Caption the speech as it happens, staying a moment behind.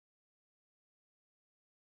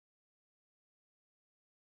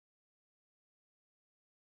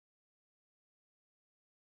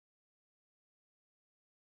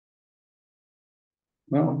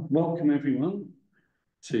Well, welcome everyone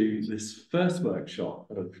to this first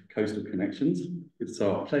workshop of Coastal Connections. It's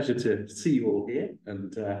our pleasure to see you all here,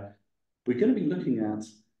 and we're going to be looking at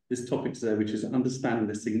this topic today, which is understanding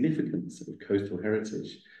the significance of coastal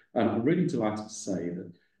heritage. And I'm really delighted to say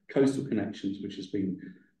that Coastal Connections, which has been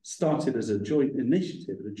started as a joint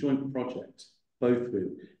initiative, a joint project, both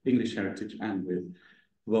with English Heritage and with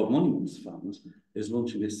the World Monuments Fund, is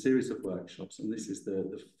launching this series of workshops, and this is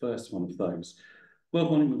the first one of those.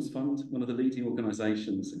 World Monuments Fund, one of the leading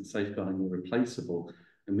organisations in safeguarding the irreplaceable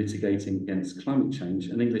and mitigating against climate change,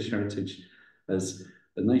 and English Heritage as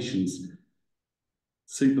the nation's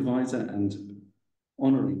supervisor and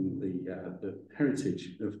honouring the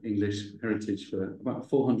heritage of English heritage for about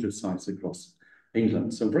 400 sites across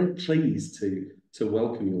England. So I'm very pleased to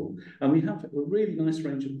welcome you all. And we have a really nice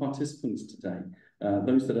range of participants today,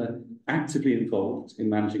 those that are actively involved in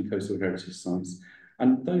managing coastal heritage sites,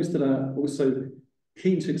 and those that are also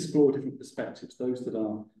keen to explore different perspectives, those that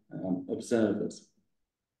are observers.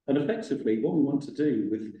 And effectively, what we want to do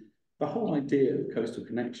with the whole idea of Coastal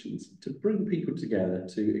Connections, to bring people together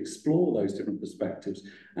to explore those different perspectives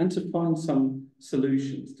and to find some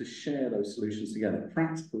solutions, to share those solutions together,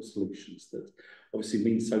 practical solutions that obviously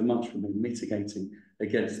mean so much when we're mitigating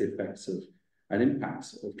against the effects of and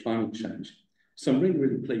impacts of climate change. So I'm really,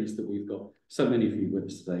 really pleased that we've got so many of you with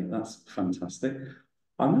us today. That's fantastic.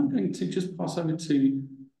 I'm now going to just pass over to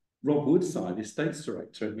Rob Woodside, Estates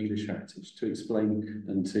Director at English Heritage, to explain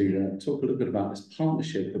and to talk a little bit about this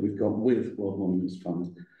partnership that we've got with World Monuments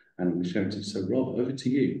Fund and English Heritage. So Rob, over to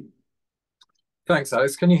you. Thanks,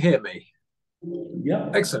 Alex. Can you hear me?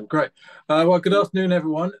 Yeah. Excellent, great. Well, good afternoon,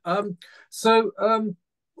 everyone. Back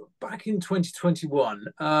in 2021,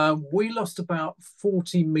 we lost about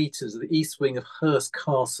 40 metres of the east wing of Hurst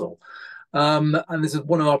Castle. And this is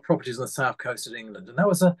one of our properties on the south coast of England. And that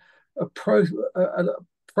was a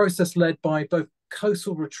process led by both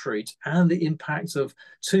coastal retreat and the impact of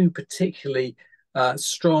two particularly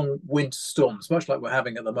strong winter storms, much like we're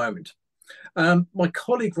having at the moment. My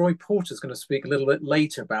colleague Roy Porter is going to speak a little bit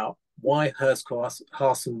later about why Hurst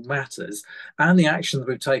Castle matters and the actions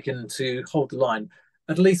we've taken to hold the line,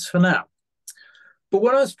 at least for now. But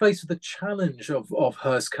when I was faced with the challenge of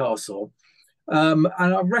Hurst Castle, and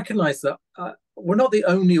I recognise that we're not the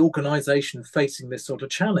only organisation facing this sort of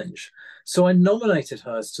challenge. So I nominated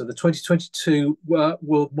Hurst to the 2022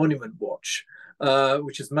 World Monument Watch,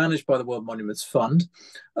 which is managed by the World Monuments Fund,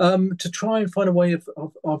 to try and find a way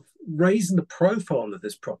of raising the profile of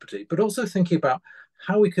this property, but also thinking about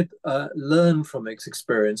how we could learn from its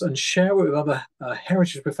experience and share it with other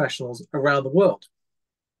heritage professionals around the world.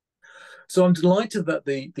 So I'm delighted that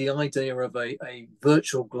the idea of a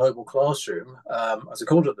virtual global classroom, as I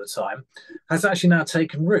called it at the time, has actually now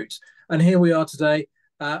taken root. And here we are today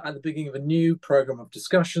at the beginning of a new programme of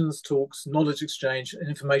discussions, talks, knowledge exchange, and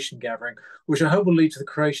information gathering, which I hope will lead to the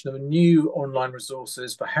creation of new online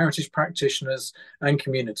resources for heritage practitioners and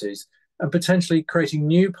communities, and potentially creating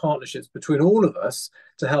new partnerships between all of us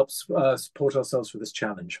to help support ourselves with this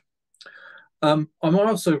challenge. I'm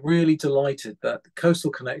also really delighted that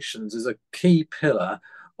Coastal Connections is a key pillar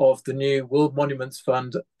of the new World Monuments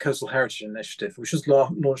Fund Coastal Heritage Initiative, which was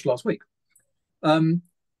launched last week. But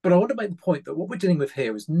I want to make the point that what we're dealing with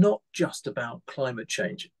here is not just about climate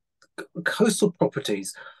change. Coastal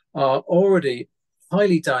properties are already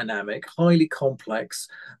highly dynamic, highly complex,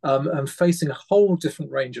 and facing a whole different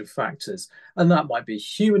range of factors. And that might be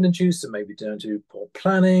human-induced, it may be down to poor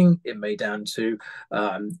planning, it may be down to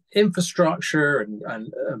infrastructure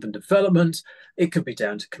and urban development, it could be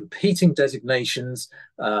down to competing designations,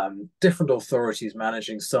 different authorities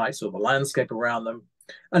managing sites or the landscape around them.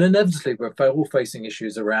 And inevitably, we're all facing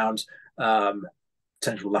issues around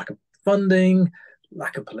potential lack of funding,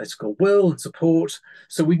 lack of political will and support.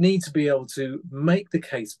 So we need to be able to make the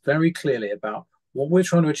case very clearly about what we're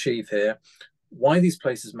trying to achieve here, why these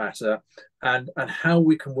places matter, and how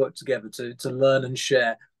we can work together to learn and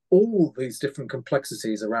share all these different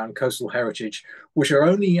complexities around coastal heritage, which are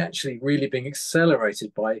only actually really being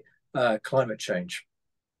accelerated by climate change.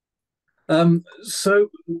 That's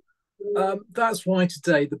why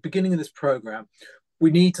today, the beginning of this programme,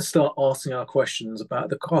 we need to start asking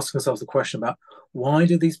ourselves the question about why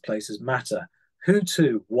do these places matter? Who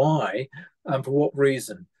to, why, and for what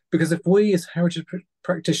reason? Because if we as heritage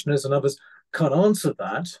practitioners and others can't answer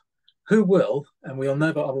that, who will? And we'll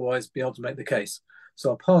never otherwise be able to make the case. So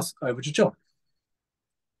I'll pass over to John.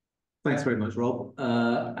 Thanks very much, Rob.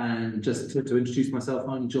 And just to introduce myself,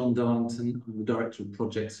 I'm John Darlington. I'm the Director of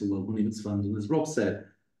Projects for the World Monuments Fund. And as Rob said,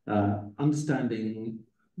 understanding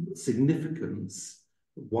significance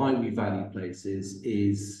why we value places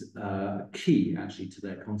is key actually to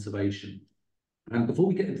their conservation. And before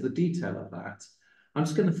we get into the detail of that, I'm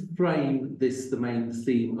just going to frame this, the main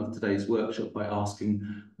theme of today's workshop, by asking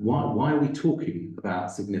why are we talking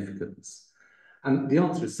about significance? And the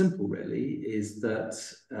answer is simple, really, is that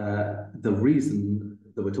the reason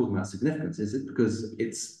that we're talking about significance is because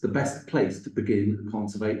it's the best place to begin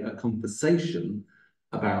a conversation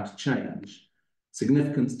about change.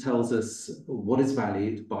 Significance tells us what is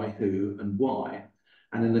valued by who and why.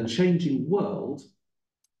 And in a changing world,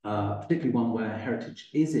 particularly one where heritage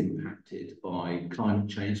is impacted by climate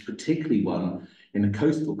change, particularly one in a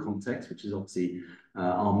coastal context, which is obviously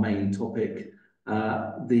our main topic,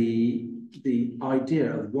 the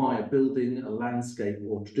idea of why a building, a landscape,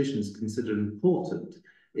 or tradition is considered important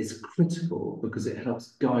is critical because it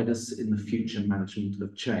helps guide us in the future management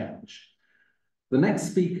of change. The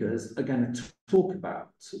next speakers are going to talk about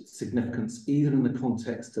significance either in the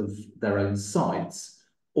context of their own sites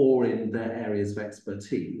or in their areas of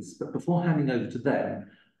expertise. But before handing over to them,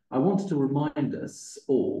 I wanted to remind us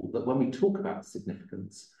all that when we talk about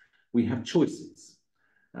significance, we have choices.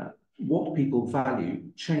 What people value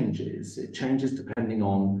changes. It changes depending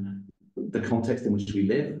on the context in which we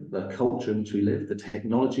live, the culture in which we live, the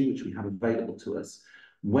technology which we have available to us,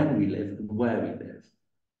 when we live and where we live.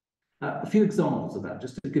 A few examples of that,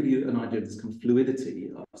 just to give you an idea of this kind of fluidity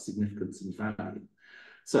of significance and value.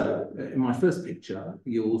 So in my first picture,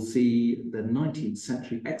 you'll see the 19th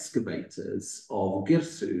century excavators of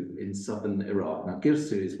Girsu in southern Iraq. Now,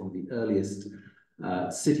 Girsu is one of the earliest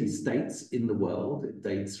city-states in the world. It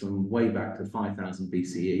dates from way back to 5000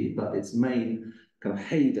 BCE, but its main kind of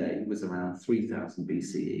heyday was around 3000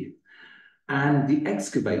 BCE. And the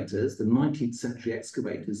excavators, the 19th century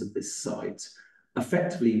excavators of this site,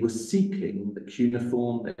 effectively were seeking the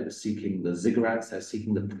cuneiform, they were seeking the ziggurats, they were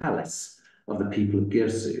seeking the palace of the people of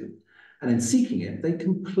Girsu. And in seeking it, they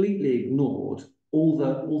completely ignored all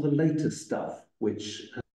the later stuff which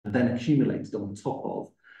had then accumulated on top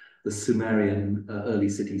of the Sumerian early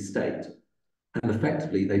city-state. And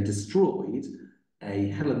effectively, they destroyed a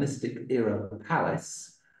Hellenistic era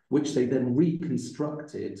palace, which they then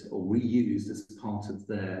reconstructed or reused as part of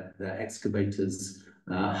their excavators'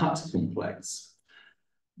 hut complex.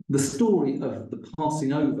 The story of the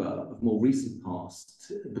passing over of more recent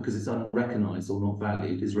past, because it's unrecognised or not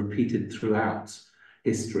valued, is repeated throughout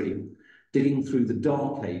history. Digging through the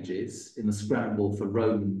Dark Ages in the scramble for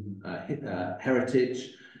Roman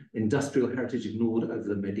heritage, industrial heritage ignored over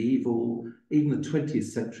the medieval, even the 20th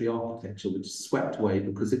century architecture, which is swept away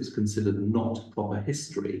because it was considered not proper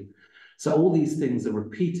history. So all these things are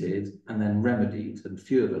repeated and then remedied, and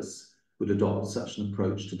few of us would adopt such an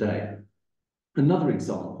approach today. Another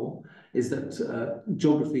example is that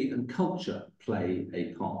geography and culture play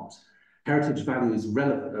a part. Heritage value is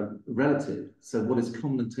relative, so what is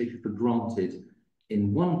common and taken for granted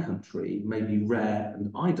in one country may be rare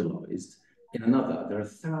and idolised in another. There are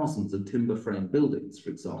thousands of timber frame buildings,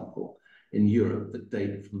 for example, in Europe that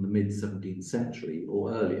date from the mid-17th century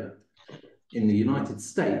or earlier. In the United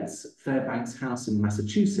States, Fairbanks House in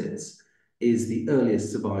Massachusetts is the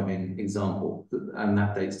earliest surviving example, and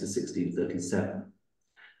that dates to 1637.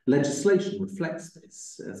 Legislation reflects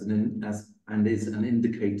this and is an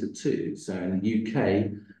indicator too. So in the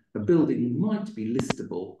UK, a building might be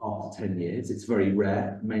listable after 10 years. It's very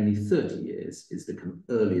rare, mainly 30 years is the kind of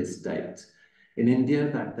earliest date. In India,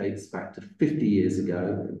 that dates back to 50 years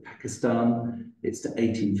ago. In Pakistan, it's to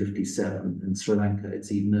 1857. In Sri Lanka,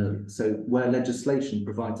 it's even earlier. So where legislation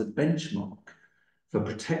provides a benchmark for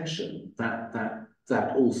protection,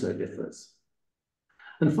 that also differs.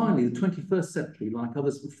 And finally, the 21st century, like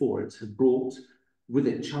others before it, had brought with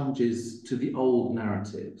it challenges to the old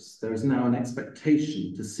narratives. There is now an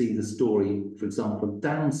expectation to see the story, for example,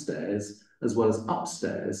 downstairs as well as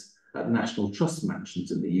upstairs at National Trust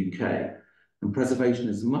mansions in the UK. And preservation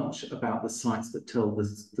is much about the sites that tell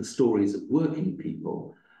the stories of working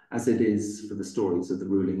people as it is for the stories of the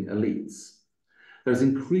ruling elites. There's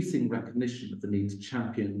increasing recognition of the need to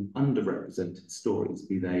champion underrepresented stories,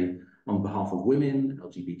 be they on behalf of women,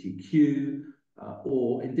 LGBTQ,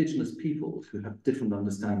 or Indigenous peoples who have different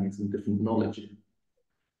understandings and different knowledge.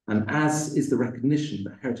 And as is the recognition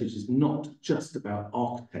that heritage is not just about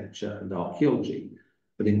architecture and archaeology,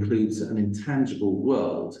 but includes an intangible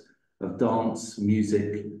world of dance,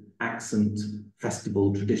 music, accent,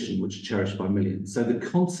 festival, tradition, which are cherished by millions. So the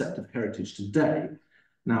concept of heritage today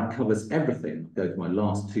now covers everything. I'll go to my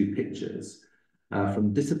last two pictures,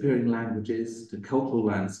 from disappearing languages to cultural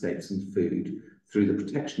landscapes and food, through the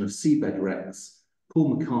protection of seabed wrecks,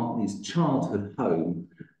 Paul McCartney's childhood home,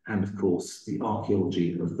 and of course, the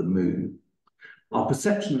archaeology of the moon. Our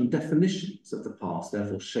perception and definitions of the past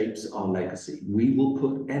therefore shapes our legacy. We will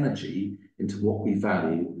put energy into what we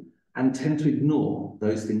value and tend to ignore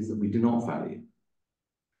those things that we do not value.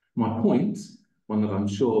 My point, one that I'm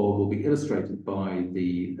sure will be illustrated by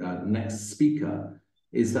the next speaker,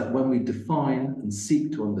 is that when we define and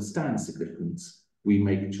seek to understand significance, we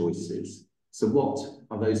make choices. So what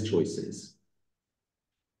are those choices?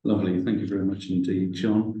 Lovely, thank you very much indeed,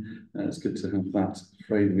 John. It's good to have that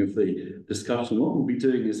framing of the discussion. What we'll be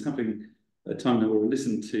doing is having a time now where we'll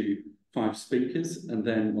listen to 5 speakers, and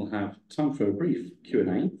then we'll have time for a brief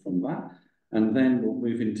Q&A from that, and then we'll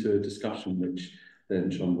move into a discussion which then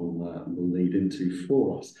John will lead into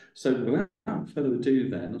for us. So without further ado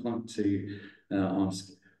then, I'd like to ask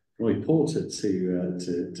Roy Porter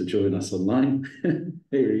to join us online.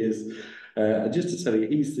 Here he is. Just to tell you,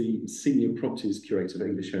 he's the Senior Properties Curator of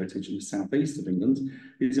English Heritage in the South East of England.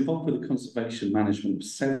 He's involved with the conservation management of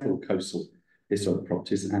several coastal historic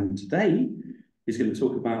properties, and today he's going to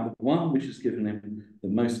talk about the one which has given him the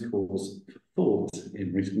most cause for thought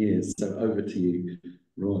in recent years. So over to you,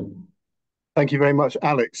 Roy. Thank you very much,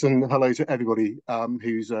 Alex, and hello to everybody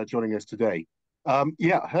who's joining us today.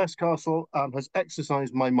 Yeah, Hurst Castle has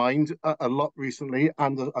exercised my mind a lot recently,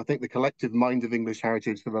 and I think the collective mind of English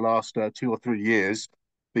heritage for the last 2 or 3 years,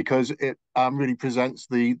 because it really presents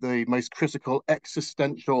the most critical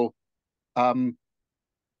existential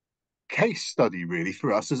case study, really,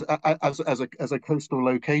 for us as a coastal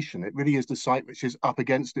location. It really is the site which is up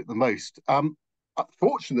against it the most.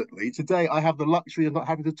 Fortunately, today I have the luxury of not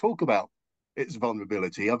having to talk about its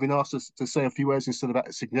vulnerability. I've been asked to say a few words instead about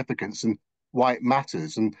its significance and why it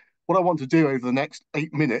matters. And what I want to do over the next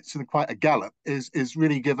 8 minutes, and quite a gallop, is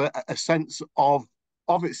really give a sense of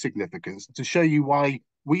its significance, to show you why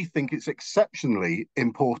we think it's exceptionally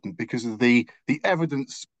important, because of the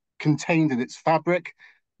evidence contained in its fabric,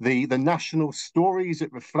 the national stories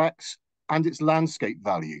it reflects, and its landscape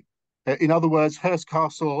value. In other words, Hurst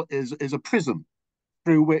Castle is a prism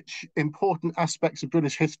through which important aspects of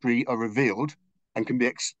British history are revealed and can be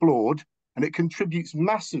explored, and it contributes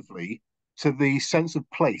massively to the sense of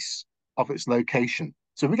place of its location.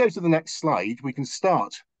 So if we go to the next slide, we can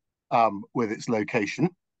start with its location.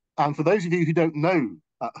 And for those of you who don't know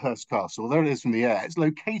Hurst Castle, there it is from the air. It's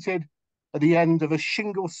located at the end of a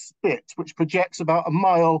shingle spit, which projects about a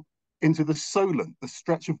mile into the Solent, the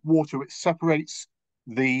stretch of water which separates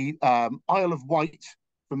the Isle of Wight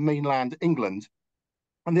from mainland England.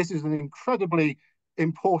 And this is an incredibly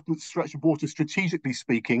important stretch of water, strategically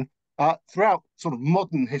speaking, throughout sort of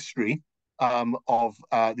modern history of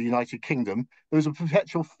the United Kingdom. There was a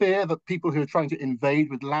perpetual fear that people who are trying to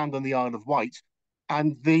invade would land on the Isle of Wight,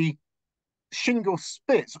 and the shingle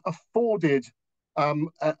spit afforded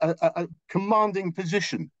a commanding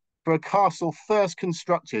position for a castle first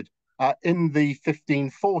constructed in the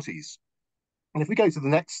 1540s. And if we go to the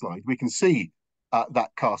next slide, we can see that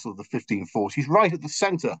castle of the 1540s. Right at the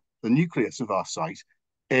centre, the nucleus of our site,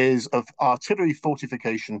 is of artillery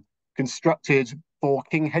fortification constructed for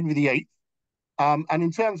King Henry VIII. And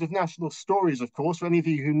in terms of national stories, of course, for any of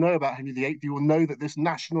you who know about Henry VIII, you will know that this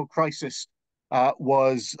national crisis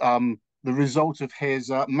was the result of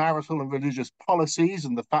his marital and religious policies,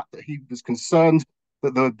 and the fact that he was concerned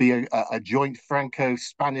that there would be a joint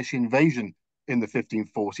Franco-Spanish invasion in the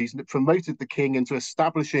 1540s, and it promoted the king into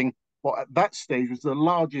establishing what at that stage was the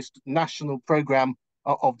largest national programme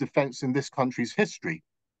of defence in this country's history.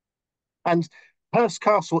 And Hurst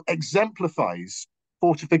Castle exemplifies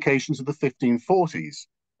fortifications of the 1540s.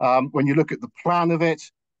 When you look at the plan of it,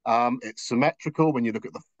 it's symmetrical. When you look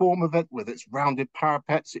at the form of it, with its rounded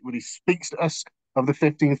parapets, it really speaks to us of the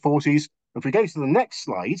 1540s. If we go to the next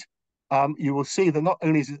slide, you will see that not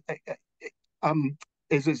only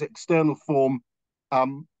is its external form,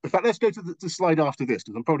 in fact, let's go to the slide after this,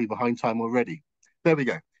 because I'm probably behind time already. There we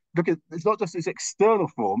go. Look at, it's not just its external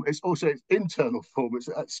form, it's also its internal form, which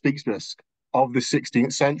speaks to us of the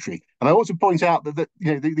 16th century. And I also point out that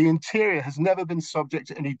the interior has never been subject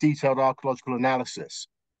to any detailed archaeological analysis.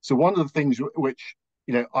 So one of the things which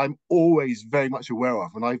I'm always very much aware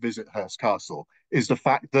of when I visit Hurst Castle is the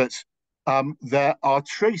fact that there are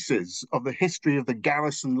traces of the history of the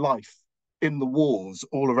garrison life in the walls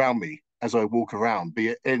all around me as I walk around, be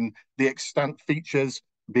it in the extant features,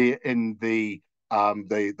 be it in the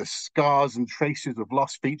scars and traces of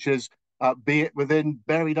lost features, be it within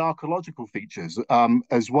buried archaeological features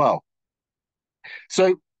as well.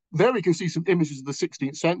 So there we can see some images of the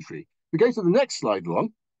 16th century. We go to the next slide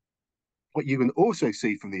along. What you can also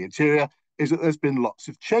see from the interior is that there's been lots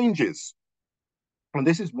of changes. And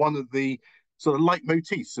this is one of the sort of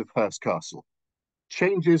leitmotifs of Hurst Castle.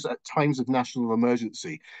 changes at times of national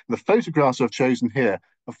emergency. And the photographs I've chosen here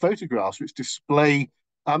are photographs which display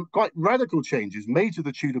quite radical changes made to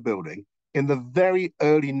the Tudor building in the very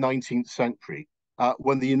early 19th century,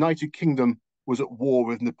 when the United Kingdom was at war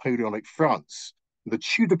with Napoleonic France. The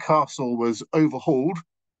Tudor castle was overhauled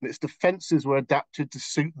and its defences were adapted to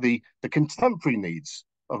suit the contemporary needs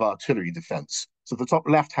of artillery defence. So the top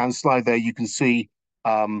left-hand slide there, you can see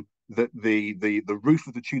that the roof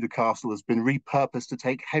of the Tudor castle has been repurposed to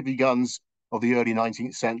take heavy guns of the early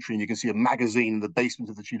 19th century, and you can see a magazine in the basement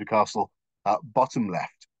of the Tudor castle, bottom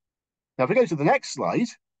left. Now, if we go to the next slide,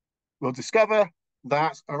 we'll discover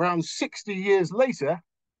that around 60 years later,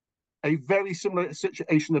 a very similar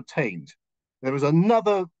situation obtained. There was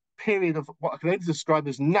another period of what I can only describe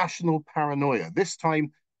as national paranoia. This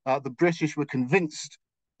time, the British were convinced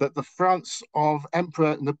that the France of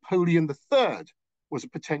Emperor Napoleon III was a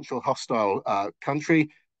potential hostile country,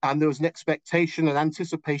 and there was an expectation and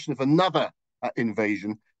anticipation of another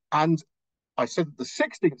invasion. And I said that the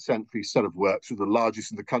 16th century set of works was the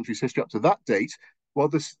largest in the country's history up to that date. Well,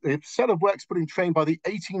 the set of works put in train by the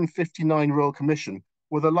 1859 Royal Commission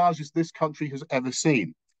were the largest this country has ever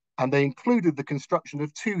seen. And they included the construction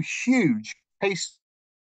of two huge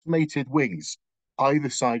casemated wings either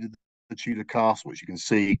side of the Tudor castle, which you can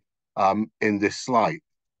see in this slide.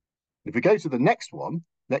 If we go to the next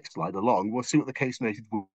slide along, we'll see what the casemated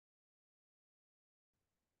wings.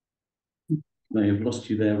 May have lost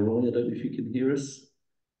you there, Roy. I don't know if you can hear us.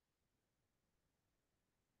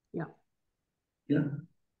 Yeah. Yeah.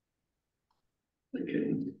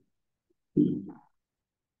 Okay.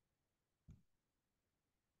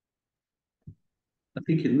 I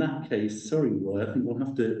think in that case, sorry, Roy, I think we'll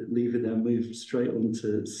have to leave it and move straight on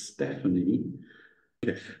to Stephanie.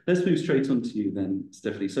 Okay, let's move straight on to you then,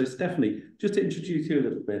 Stephanie. So Stephanie, just to introduce you a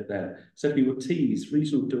little bit there, Stephanie Ortiz,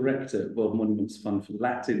 Regional Director at World Monuments Fund for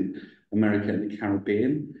Latin America and the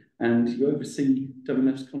Caribbean, and you oversee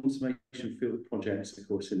WMF's conservation field projects, of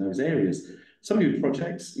course, in those areas. Some of your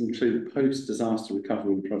projects include post-disaster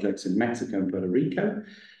recovery projects in Mexico and Puerto Rico,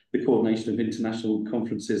 the coordination of international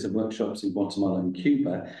conferences and workshops in Guatemala and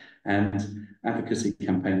Cuba, and advocacy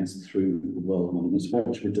campaigns through the World Monuments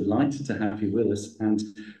Watch. We're delighted to have you with us and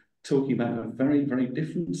talking about a very, very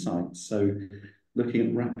different site. So looking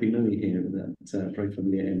at Rapa Nui here with that very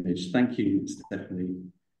familiar image. Thank you, Stephanie.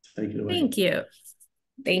 Take it away. Thank you.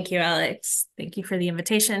 Thank you, Alex. Thank you for the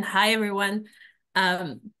invitation. Hi, everyone.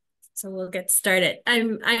 So we'll get started.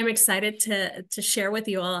 I'm excited to share with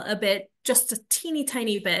you all a bit, just a teeny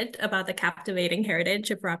tiny bit about the captivating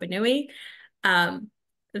heritage of Rapa Nui.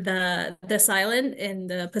 This island in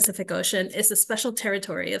the Pacific Ocean is a special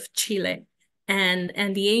territory of Chile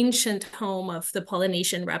and the ancient home of the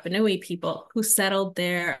Polynesian Rapa Nui people who settled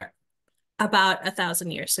there about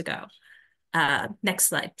 1,000 years ago. Next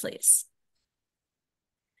slide, please.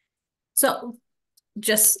 So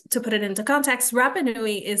just to put it into context, Rapa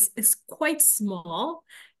Nui is quite small.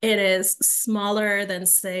 It is smaller than,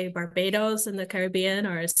 say, Barbados in the Caribbean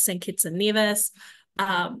or St. Kitts and Nevis,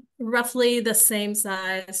 roughly the same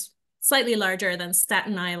size, slightly larger than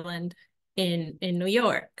Staten Island in New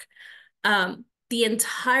York. The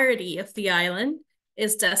entirety of the island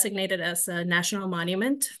is designated as a national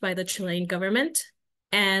monument by the Chilean government,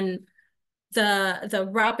 and the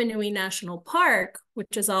Rapa Nui National Park,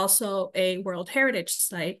 which is also a World Heritage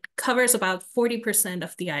Site, covers about 40%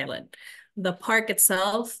 of the island. The park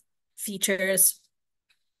itself features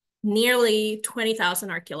nearly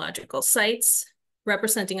 20,000 archaeological sites,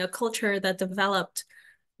 representing a culture that developed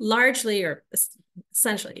largely or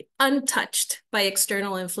essentially untouched by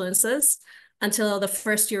external influences until the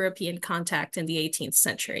first European contact in the 18th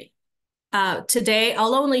century. Today,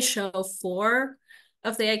 I'll only show 4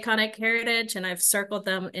 of the iconic heritage, and I've circled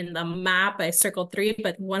them in the map. I circled 3,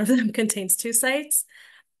 but one of them contains 2 sites.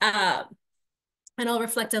 And I'll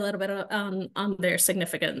reflect a little bit on their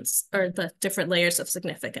significance, or the different layers of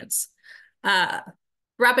significance.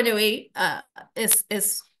 Rapa Nui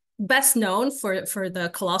is best known for the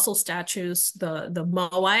colossal statues, the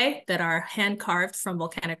moai that are hand-carved from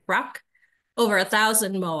volcanic rock. Over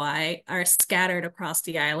 1,000 moai are scattered across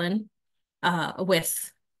the island,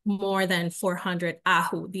 with more than 400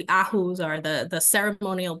 ahu. The ahus are the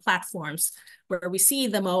ceremonial platforms where we see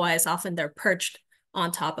the moais. Often they're perched on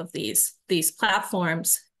top of these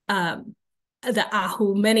platforms. The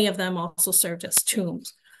ahu, many of them also served as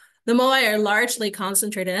tombs. The moai are largely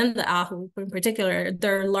concentrated, and the ahu in particular,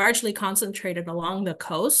 they're largely concentrated along the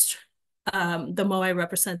coast. The moai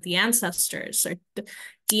represent the ancestors, or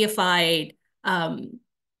deified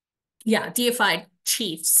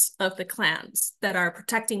chiefs of the clans that are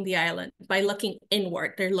protecting the island by looking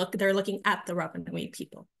inward. They're looking at the Rapa Nui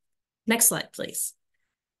people. Next slide, please.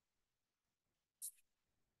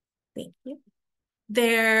 Thank you.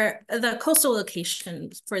 The coastal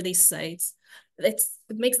locations for these sites, it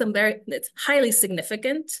makes them it's highly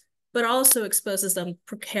significant, but also exposes them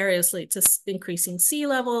precariously to increasing sea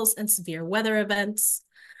levels and severe weather events.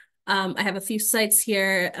 I have a few sites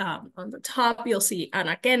here. On the top, you'll see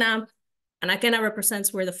Anaquena. Anaquena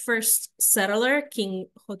represents where the first settler, King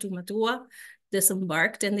Hotumatua,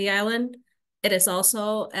 disembarked in the island. It is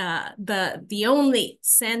also the only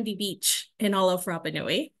sandy beach in all of Rapa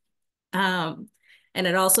Nui. And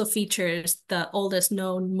it also features the oldest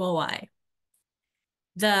known moai.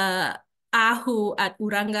 The ahu at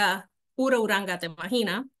Urauranga de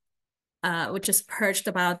Mahina, which is perched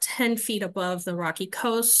about 10 feet above the rocky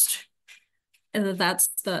coast. And that's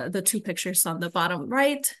the two pictures on the bottom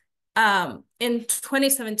right. In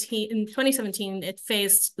 2017, it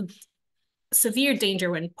faced severe danger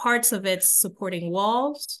when parts of its supporting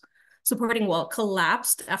wall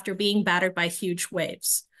collapsed after being battered by huge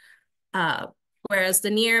waves. Whereas the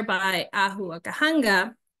nearby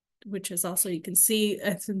Ahuacahanga, which is also, you can see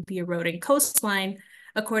the eroding coastline,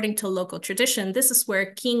 according to local tradition, this is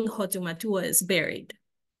where King Hotumatua is buried.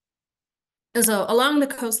 And so along the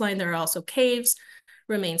coastline, there are also caves,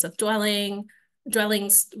 remains of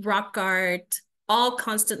dwellings, rock guard, all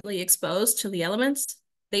constantly exposed to the elements.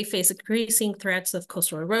 They face increasing threats of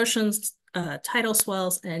coastal erosions, tidal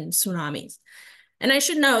swells, and tsunamis. And I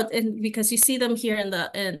should note, because you see them here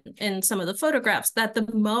in some of the photographs, that the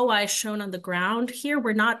moai shown on the ground here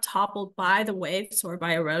were not toppled by the waves or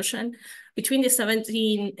by erosion. Between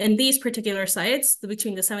in these particular sites,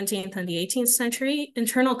 between the 17th and the 18th century,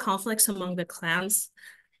 internal conflicts among the clans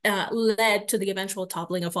led to the eventual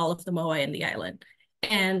toppling of all of the moai in the island.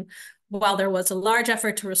 And while there was a large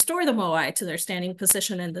effort to restore the moai to their standing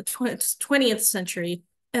position in the 20th century,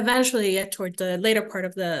 eventually, toward the later part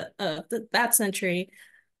of that century,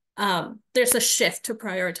 there's a shift to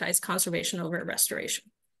prioritize conservation over restoration.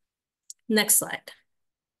 Next slide.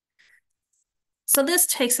 So this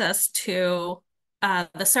takes us to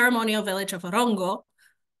the ceremonial village of Orongo,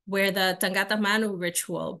 where the Tangata Manu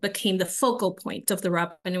ritual became the focal point of the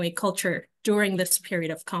Rapa Nui culture during this period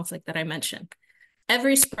of conflict that I mentioned.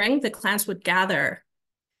 Every spring, the clans would gather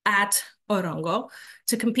at Orongo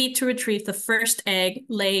to compete to retrieve the first egg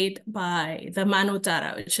laid by the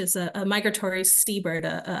Manutara, which is a migratory seabird,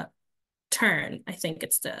 a tern, I think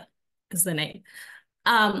is the name.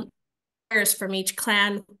 Players from each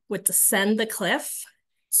clan would descend the cliff,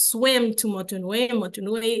 swim to Motunui.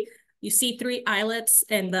 Motunui, you see three islets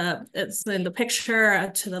it's in the picture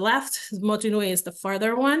to the left. Motunui is the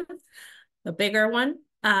farther one, the bigger one.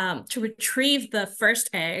 To retrieve the first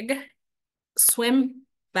egg, swim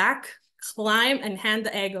back, climb, and hand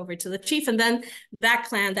the egg over to the chief. And then that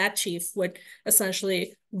clan, that chief, would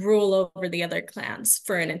essentially rule over the other clans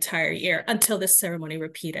for an entire year until this ceremony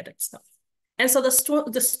repeated itself. And so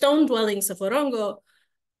the stone dwellings of Orongo,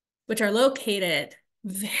 which are located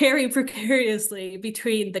very precariously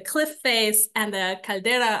between the cliff face and the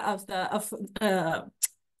caldera of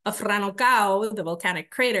Ranocao, the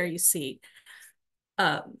volcanic crater you see,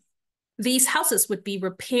 these houses would be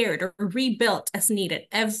repaired or rebuilt as needed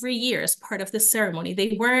every year as part of the ceremony.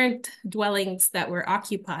 They weren't dwellings that were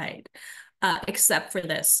occupied except for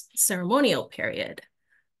this ceremonial period.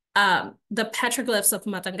 The petroglyphs of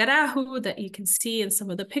Matangarahu that you can see in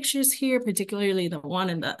some of the pictures here, particularly the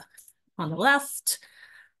one on the left.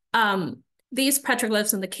 These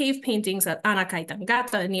petroglyphs and the cave paintings at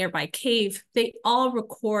Anakaitangata, a nearby cave, they all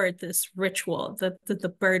record this ritual,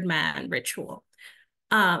 the Birdman ritual.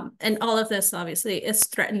 And all of this obviously is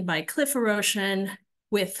threatened by cliff erosion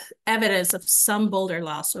with evidence of some boulder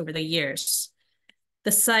loss over the years.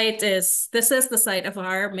 This is the site of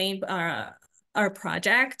our main, our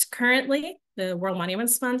project currently, the World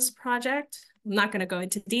Monuments Funds project. I'm not gonna go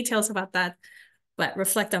into details about that, but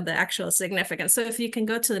reflect on the actual significance. So if you can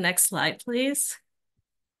go to the next slide, please.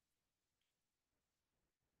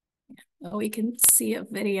 Oh, we can see a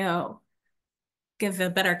video, give a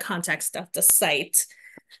better context of the site.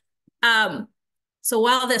 So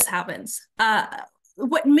while this happens,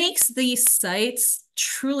 what makes these sites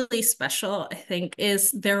truly special, I think,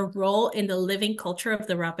 is their role in the living culture of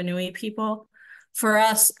the Rapa Nui people. For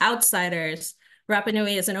us outsiders, Rapa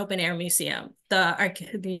Nui is an open-air museum.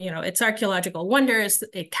 Its archaeological wonders,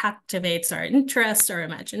 it captivates our interest, our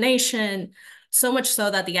imagination, so much so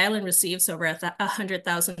that the island receives over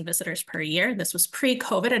 100,000 visitors per year. This was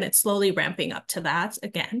pre-COVID, and it's slowly ramping up to that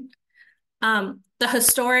again. The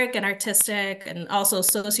historic and artistic and also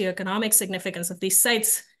socioeconomic significance of these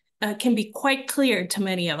sites can be quite clear to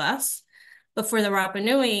many of us. But for the Rapa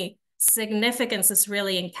Nui, significance is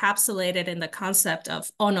really encapsulated in the concept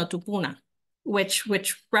of ono tupuna, which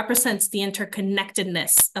represents the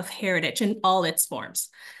interconnectedness of heritage in all its forms.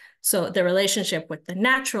 So the relationship with the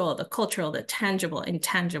natural, the cultural, the tangible,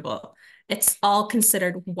 intangible, it's all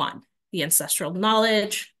considered one. The ancestral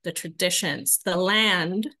knowledge, the traditions, the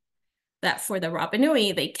land, that for the Rapa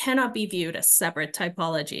Nui, they cannot be viewed as separate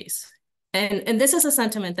typologies. And this is a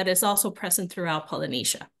sentiment that is also present throughout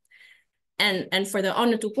Polynesia. And for the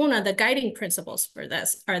ono tupuna, the guiding principles for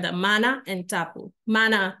this are the mana and tapu.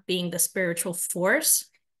 Mana being the spiritual force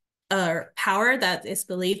or power that is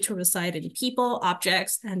believed to reside in people,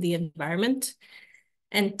 objects, and the environment.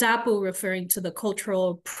 And tapu referring to the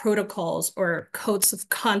cultural protocols or codes of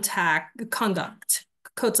conduct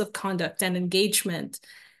and engagement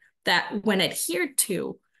that when adhered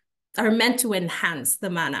to are meant to enhance the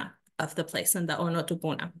mana of the place and the ono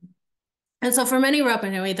tupuna. And so for many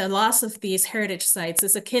Rapa Nui, the loss of these heritage sites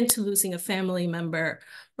is akin to losing a family member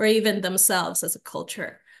or even themselves as a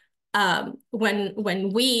culture. When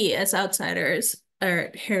we as outsiders or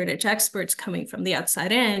heritage experts coming from the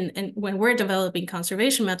outside in, and when we're developing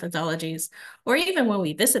conservation methodologies, or even when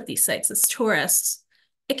we visit these sites as tourists,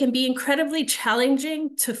 it can be incredibly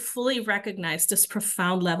challenging to fully recognize this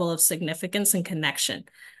profound level of significance and connection.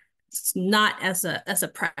 It's not as a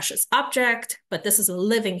precious object, but this is a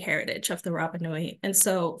living heritage of the Rapa Nui. And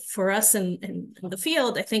so for us in the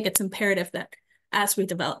field, I think it's imperative that as we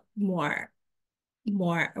develop more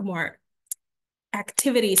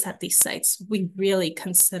activities at these sites, we really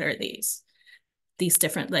consider these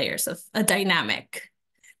different layers of a dynamic,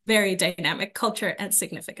 very dynamic culture and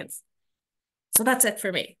significance. So that's it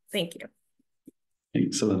for me. Thank you.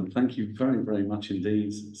 Excellent. Thank you very, very much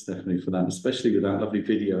indeed, Stephanie, for that, especially with that lovely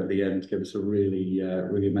video at the end. Give us a really,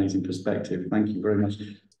 really amazing perspective. Thank you very much.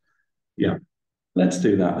 Yeah, let's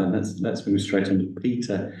do that then. Let's move straight on to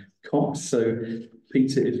Peter Cox. So,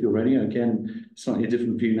 Peter, if you're ready, again, slightly a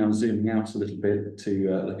different view now, zooming out a little bit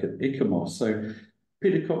to look at ICOMOS. So,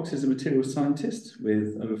 Peter Cox is a materials scientist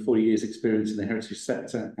with over 40 years' experience in the heritage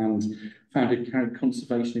sector and founded Carrick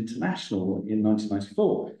Conservation International in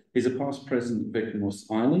 1994. He's a past president of ICOMOS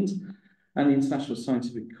Ireland and the International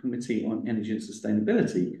Scientific Committee on Energy and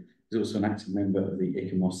Sustainability. He's also an active member of the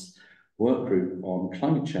ICOMOS work group on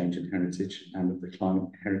climate change and heritage and of the Climate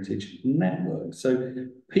Heritage Network. So,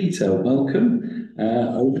 Peter, welcome.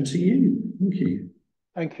 Over to you.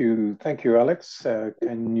 Thank you. Thank you, Alex.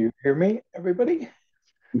 Can you hear me, everybody?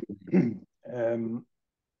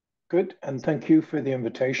 Good, and thank you for the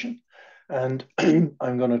invitation. And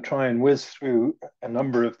I'm going to try and whiz through a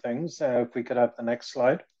number of things. If we could have the next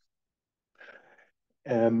slide.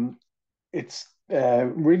 It's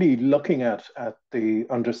really looking at the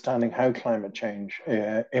understanding how climate change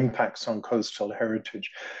impacts on coastal heritage,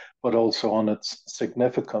 but also on its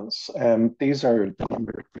significance. These are the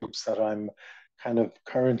number of groups that I'm kind of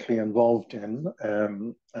currently involved in.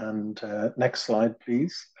 Next slide,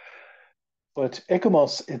 please. But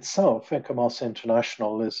ICOMOS itself, ICOMOS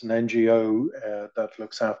International, is an NGO that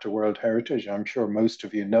looks after World Heritage. I'm sure most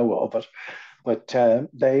of you know of it, but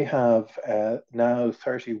they have now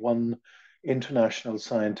 31 international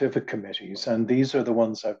scientific committees, and these are the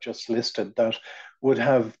ones I've just listed that would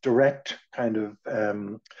have direct kind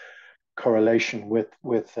of correlation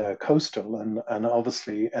with coastal and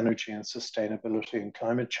obviously energy and sustainability and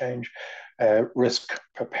climate change, risk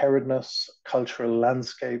preparedness, cultural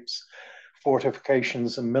landscapes,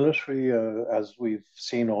 fortifications and military. As we've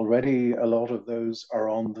seen already, a lot of those are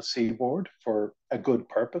on the seaboard for a good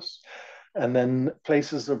purpose. And then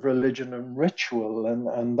places of religion and ritual,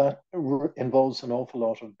 and that involves an awful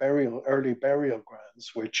lot of early burial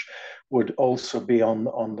grounds, which would also be on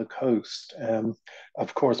the coast.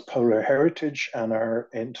 Of course, Polar Heritage and our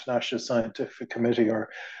International Scientific Committee are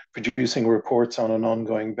producing reports on an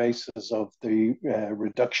ongoing basis of the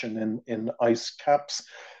reduction in ice caps,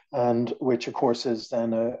 and which of course is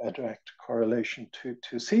then a direct correlation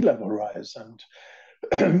to sea level rise. And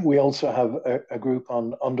we also have a group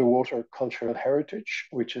on underwater cultural heritage,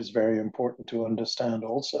 which is very important to understand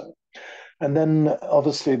also. And then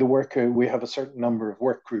obviously the work, we have a certain number of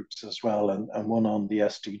work groups as well, and one on the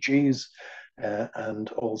SDGs and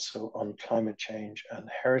also on climate change and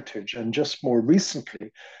heritage. And just more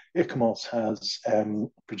recently, ICOMOS has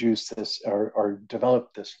produced this or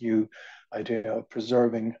developed this new idea of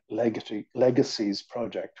preserving legacies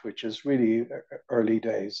project, which is really early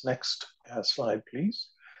days. Next slide, please.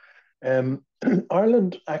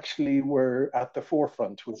 Ireland actually were at the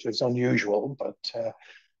forefront, which is unusual, but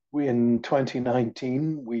in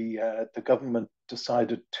 2019, the government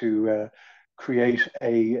decided to create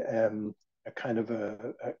a kind of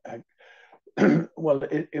well,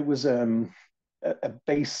 it was a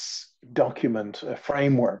base document, a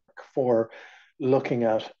framework for looking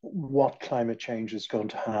at what climate change is going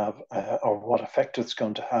to have or what effect it's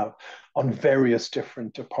going to have on various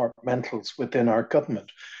different departmentals within our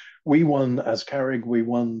government. We won, as Carrig, we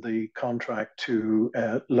won the contract to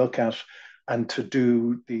look at and to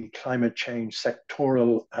do the climate change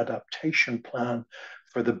sectoral adaptation plan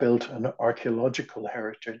for the built and archaeological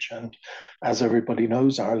heritage. And as everybody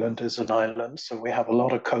knows, Ireland is an island, so we have a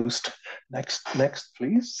lot of coast. Next,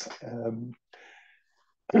 please.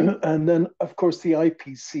 And then, of course, the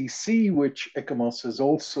IPCC, which ICOMOS is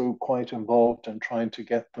also quite involved in trying to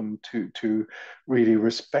get them to really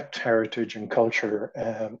respect heritage and culture,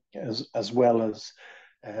 as well as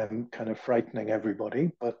kind of frightening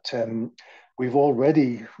everybody. But we've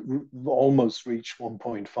already almost reached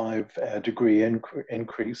 1.5 degree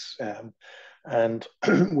increase. And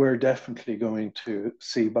we're definitely going to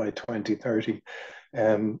see by 2030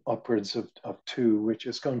 upwards of 2, which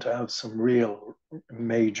is going to have some real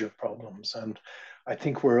major problems. And I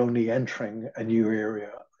think we're only entering a new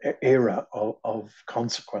era of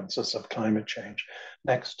consequences of climate change.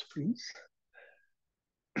 Next, please.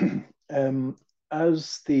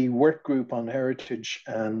 As the work group on heritage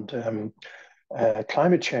and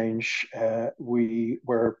climate change, we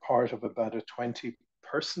were part of about a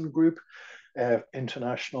 20-person group,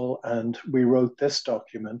 international, and we wrote this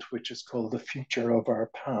document, which is called The Future of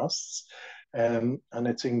Our Pasts, and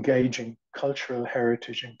it's engaging cultural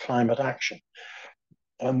heritage and climate action.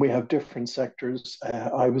 And we have different sectors.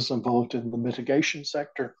 I was involved in the mitigation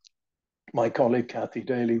sector. My colleague Kathy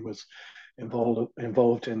Daly was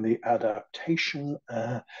involved in the adaptation,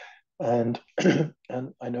 and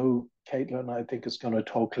I know Caitlin, I think, is going to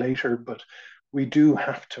talk later, but we do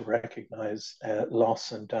have to recognize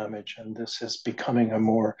loss and damage, and this is becoming a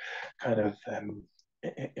more kind of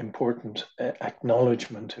important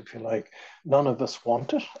acknowledgement, if you like. None of us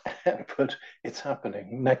want it, but it's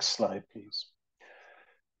happening. Next slide, please.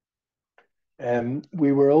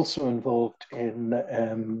 We were also involved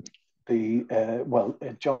in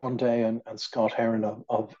John Day and Scott Heron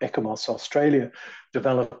of ICOMOS Australia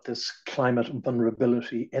developed this climate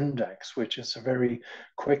vulnerability index, which is a very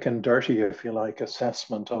quick and dirty, if you like,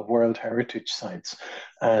 assessment of World Heritage sites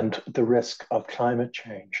and the risk of climate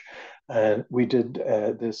change. And we did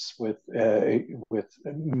this with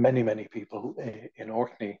many people in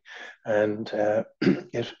Orkney, and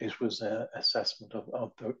it was an assessment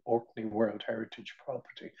of the Orkney World Heritage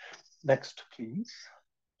property. Next, please.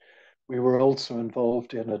 We were also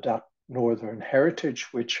involved in Adapt Northern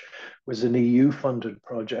Heritage, which was an EU-funded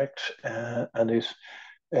project, and it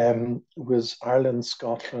was Ireland,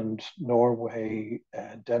 Scotland, Norway,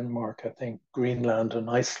 Denmark, I think, Greenland and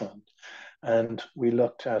Iceland. And we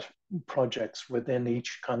looked at projects within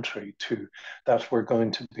each country that were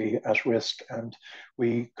going to be at risk. And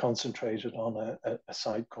we concentrated on a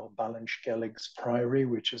site called Ballinskelligs Priory,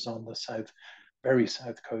 which is on the very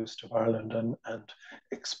south coast of Ireland and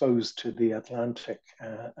exposed to the Atlantic.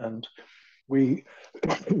 And we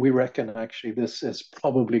reckon actually this is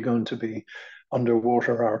probably going to be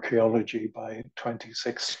underwater archaeology by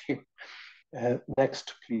 2060.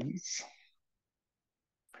 Next, please.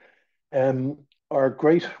 Our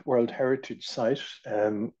great World Heritage site,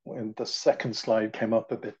 and the second slide came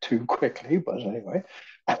up a bit too quickly, but anyway,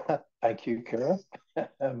 thank you, Kira.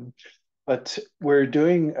 But we're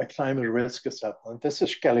doing a climate risk assessment. This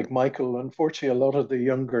is Skellig Michael. Unfortunately, a lot of the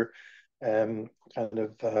younger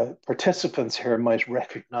participants here might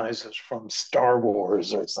recognize it from Star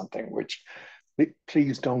Wars or something, which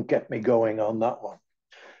please don't get me going on that one.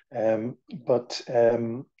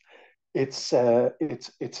 It's a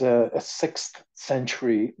 6th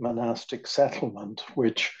century monastic settlement,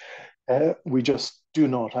 which we just do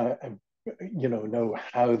not know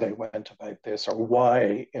how they went about this or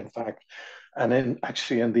why, in fact. And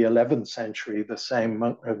actually in the 11th century, the same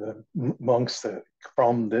monks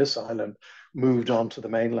from this island moved on to the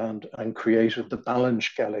mainland and created the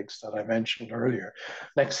Ballinskelligs that I mentioned earlier.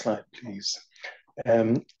 Next slide, please.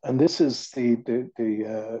 And this is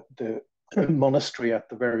the monastery at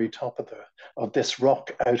the very top of this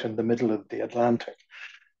rock out in the middle of the Atlantic.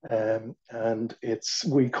 And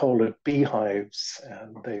we call it beehives,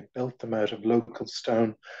 and they built them out of local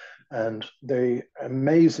stone, and they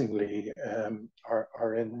amazingly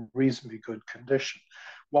are in reasonably good condition.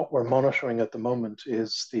 What we're monitoring at the moment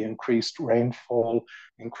is the increased rainfall,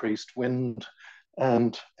 increased wind,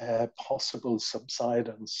 and possible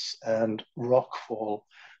subsidence and rockfall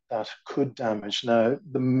that could damage. Now,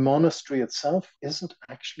 the monastery itself isn't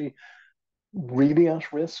actually really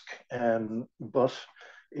at risk, but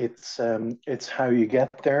it's how you get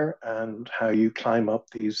there and how you climb up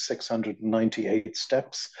these 698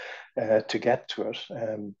 steps to get to it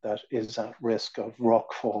that is at risk of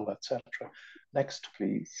rockfall, etc. Next,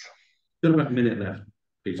 please. Got about a minute left,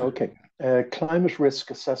 Peter. Okay. Climate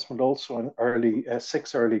risk assessment also on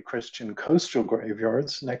 6 early Christian coastal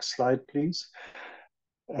graveyards. Next slide, please.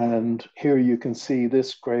 And here you can see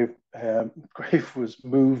this grave was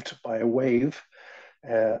moved by a wave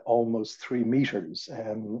almost 3 meters,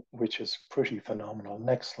 which is pretty phenomenal.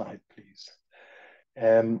 Next slide, please.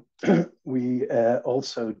 We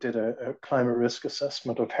also did a climate risk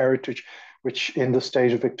assessment of heritage, which in the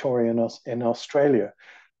state of Victoria in Australia.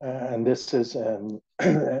 And this is a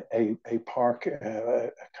park,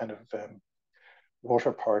 a kind of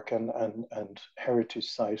water park and heritage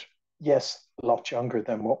site. Yes, a lot younger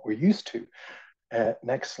than what we're used to.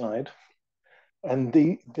 Next slide. And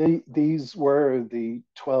these were the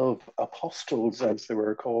 12 apostles, as they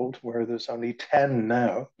were called, where there's only 10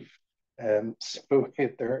 now. So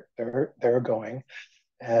they're going.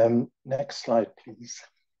 Next slide, please.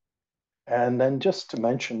 And then just to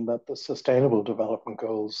mention that the Sustainable Development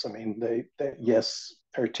Goals, I mean, yes,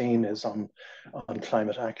 13 is on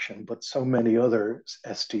climate action, but so many other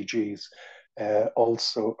SDGs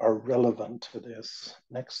also are relevant to this.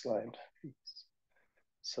 Next slide, please.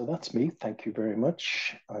 So that's me. Thank you very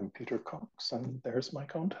much. I'm Peter Cox, and there's my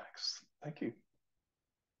contacts. Thank you.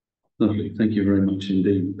 Lovely. Thank you very much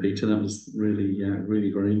indeed, Peter. That was really,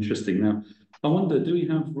 really very interesting. Now, I wonder, do we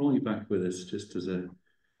have Roy back with us just as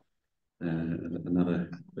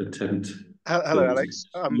another attempt? Hello, Alex.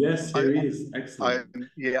 Yes, here he is. Excellent.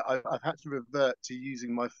 I've had to revert to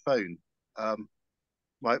using my phone.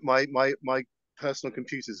 My personal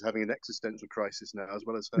computer is having an existential crisis now, as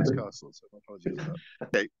well as Hurst Castle. So apologies for that.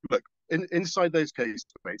 Okay, look, inside those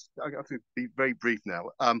casemates, I have to be very brief now.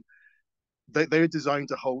 They're designed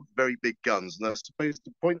to hold very big guns, and I suppose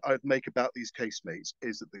the point I'd make about these casemates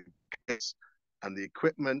is that the case and the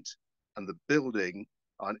equipment and the building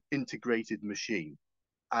are an integrated machine,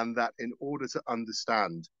 and that in order to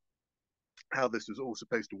understand how this was all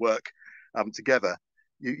supposed to work together,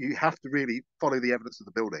 you have to really follow the evidence of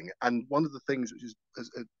the building. And one of the things which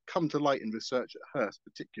has come to light in research at Hurst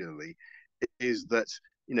particularly is that,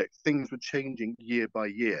 you know, things were changing year by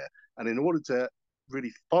year. And in order to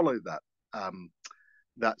really follow that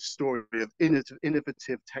that story of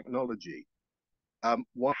innovative technology,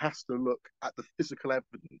 one has to look at the physical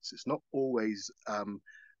evidence. It's not always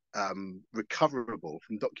recoverable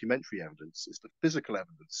from documentary evidence. It's the physical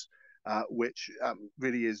evidence which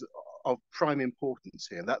really is of prime importance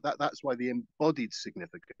here. And that's why the embodied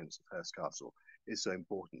significance of Hurst Castle is so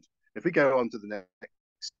important. If we go on to the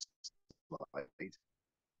next slide,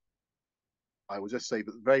 I will just say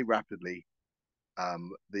that very rapidly,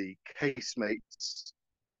 the casemates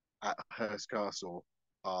at Hurst Castle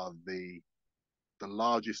are the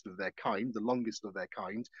largest of their kind, the longest of their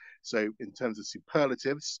kind. So in terms of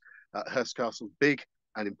superlatives, Hurst Castle's big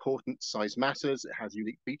and important. Size matters. It has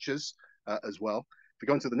unique features as well. If we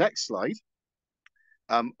go on to the next slide,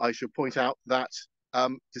 I should point out that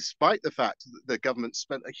despite the fact that the government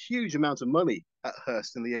spent a huge amount of money at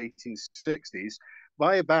Hurst in the 1860s,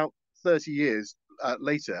 by about 30 years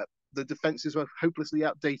later, the defences were hopelessly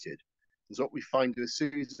outdated. And so what we find is a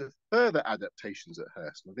series of further adaptations at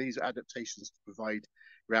Hurst. Now, these are adaptations to provide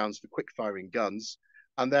rounds for quick-firing guns.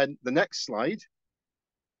 And then the next slide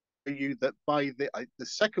show you that by the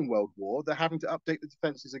Second World War, they're having to update the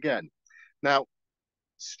defences again. Now,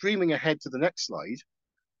 streaming ahead to the next slide,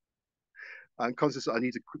 and conscious that I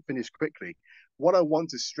need to finish quickly, what I want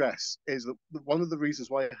to stress is that one of the reasons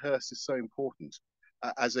why Hurst is so important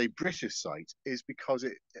as a British site is because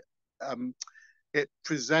it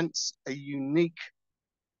presents a unique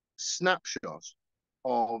snapshot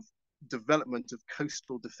of development of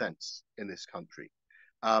coastal defence in this country.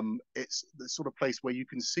 It's the sort of place where you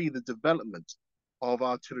can see the development of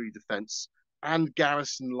artillery defence and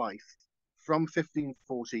garrison life from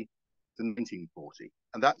 1540 to 1940,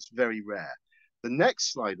 and that's very rare. The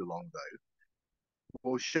next slide along, though,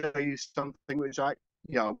 will show you something which I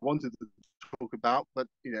wanted to talk about, but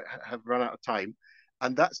have run out of time,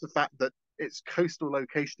 and that's the fact that its coastal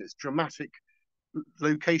location, its dramatic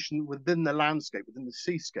location within the landscape, within the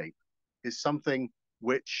seascape, is something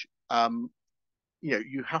which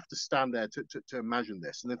you have to stand there to imagine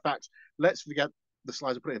this. And in fact, let's forget the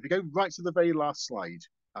slides I put in. If we go right to the very last slide,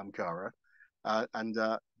 Cara, and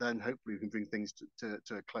then hopefully we can bring things to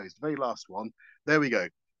a close. The very last one. There we go.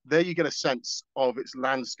 there you get a sense of its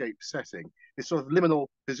landscape setting, this sort of liminal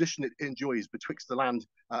position it enjoys betwixt the land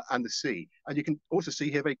and the sea. And you can also see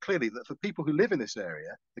here very clearly that for people who live in this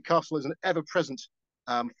area, the castle is an ever-present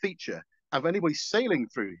feature. And for anybody sailing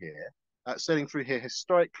through here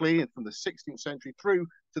historically and from the 16th century through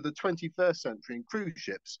to the 21st century in cruise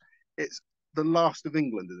ships, it's the last of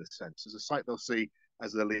England in a sense. It's a sight they'll see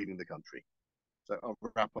as they're leaving the country. So I'll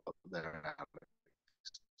wrap up there.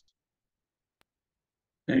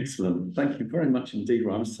 Excellent. Thank you very much indeed,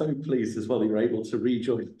 Ryan. I'm so pleased as well that you're able to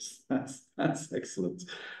rejoin us. That's excellent.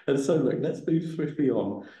 And so look, let's move swiftly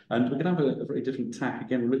on. And we're going to have a very different tack.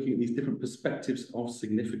 Again, we're looking at these different perspectives of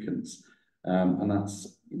significance. And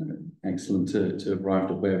that's excellent to have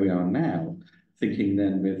arrived at where we are now. Thinking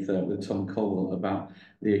then with Tom Colwill about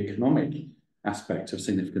the economic aspect of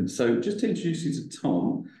significance. So just to introduce you to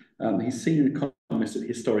Tom, he's senior economist at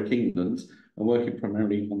Historic England and working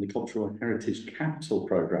primarily on the Cultural Heritage Capital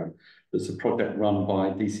Programme. That's a project run by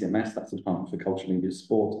DCMS, that's the Department for Culture, Media,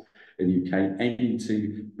 Sport in the UK, aiming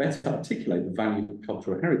to better articulate the value of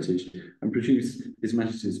cultural heritage and produce His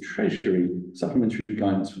Majesty's Treasury supplementary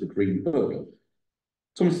guidance for the Green Book.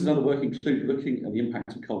 Thomas's other work include looking at the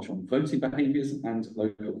impact of culture on voting behaviours and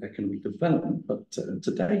local economic development. But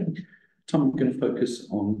today, Tom, we're going to focus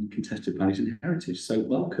on contested values and heritage. So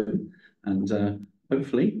welcome, and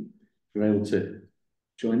hopefully you're able to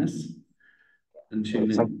join us and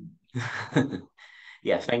tune in.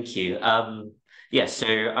 Yeah, thank you. Yeah, so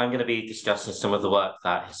I'm going to be discussing some of the work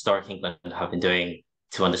that Historic England have been doing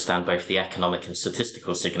to understand both the economic and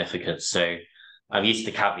statistical significance. So I'm used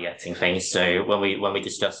to caveating things. So when we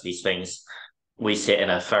discuss these things, we sit in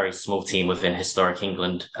a very small team within Historic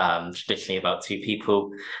England, traditionally about 2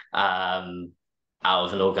 people, out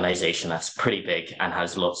of an organisation that's pretty big and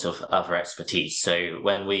has lots of other expertise. So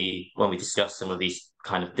when we discuss some of these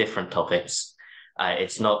kind of different topics,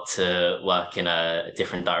 it's not to work in a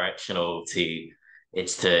different direction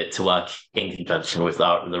it's to work in conjunction with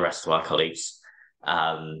the rest of our colleagues.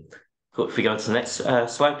 If we go on to the next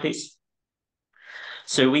slide, please.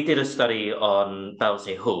 So we did a study on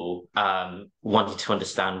Belsley Hall, wanting to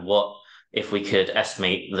understand if we could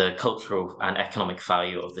estimate the cultural and economic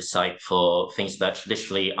value of the site for things that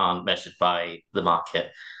traditionally aren't measured by the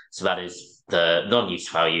market. So that is the non-use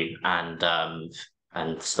value and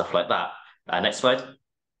stuff like that. Next slide.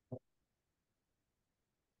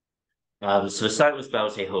 So the site was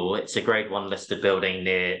Belsley Hall. It's a Grade 1 listed building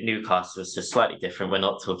near Newcastle, so slightly different. We're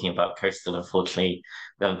not talking about coastal, unfortunately.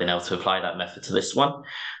 We haven't been able to apply that method to this one.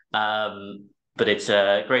 But it's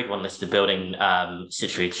a Grade 1 listed building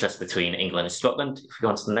situated just between England and Scotland. If we go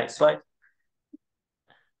on to the next slide.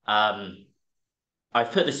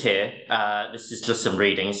 I've put this here. This is just some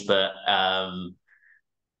readings, but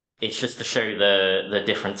it's just to show the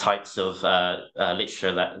different types of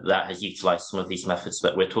literature that has utilised some of these methods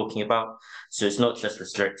that we're talking about. So it's not just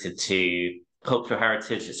restricted to cultural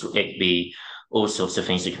heritage. It could be all sorts of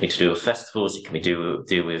things. It can be to do with festivals. It can be to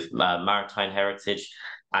do with maritime heritage.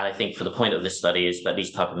 And I think for the point of this study is that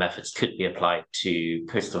these type of methods could be applied to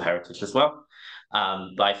coastal heritage as well.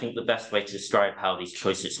 But I think the best way to describe how these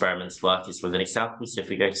choice experiments work is with an example. So if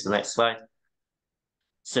we go to the next slide.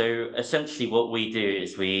 So essentially what we do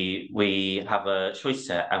is we have a choice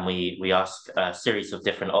set and we ask a series of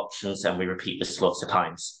different options and we repeat this lots of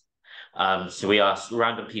times. So we ask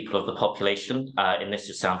random people of the population. In this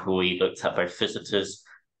example, we looked at both visitors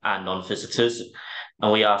and non-visitors,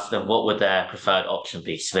 and we asked them what would their preferred option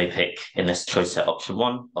be. So they pick in this choice set option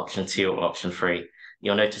 1, option 2, or option 3.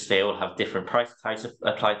 You'll notice they all have different price tags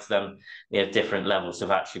applied to them. They have different levels of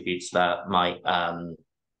attributes that might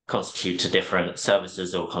constitute to different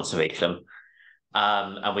services or conservation.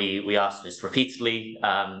 And we asked this repeatedly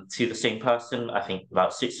to the same person, I think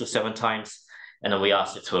about 6 or 7 times. And then we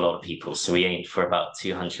asked it to a lot of people. So we aimed for about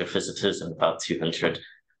 200 visitors and about 200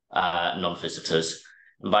 non-visitors.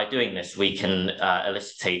 And by doing this, we can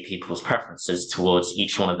elicit people's preferences towards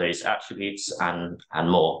each one of those attributes and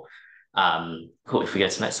more. Cool. If we go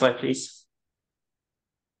to the next slide, please.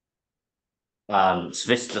 So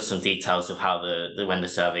this is just some details of how when the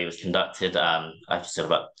survey was conducted. Like I said,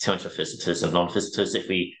 about 200 visitors and non-visitors. If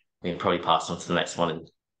we can probably pass on to the next one in the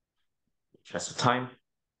interest of time.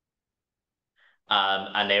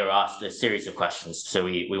 And they were asked a series of questions. So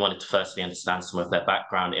we wanted to firstly understand some of their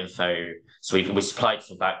background info. So we supplied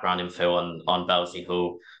some background info on Belsley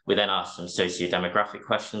Hall. We then asked some socio-demographic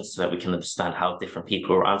questions so that we can understand how different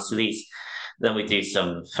people will answer these. Then we do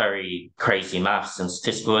some very crazy maths and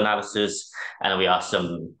statistical analysis. And then we ask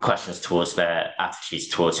some questions towards their attitudes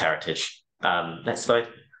towards heritage. Next slide.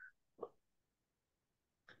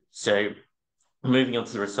 So moving on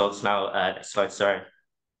to the results now. Next slide, sorry.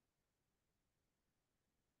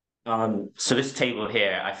 So this table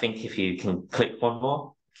here, I think if you can click one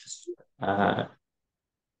more.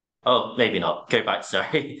 Oh, maybe not. Go back,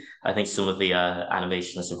 sorry. I think some of the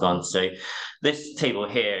animations have gone. So this table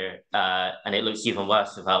here, and it looks even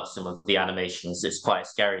worse without some of the animations. It's quite a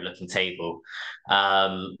scary looking table.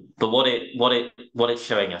 But what it's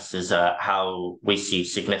showing us is how we see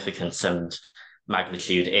significance and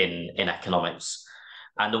magnitude in economics.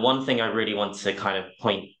 And the one thing I really want to kind of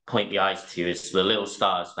point the eyes to is the little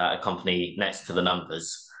stars that accompany next to the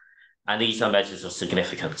numbers. And these are measures of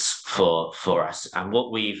significance for us. And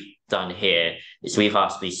what we've done here is we've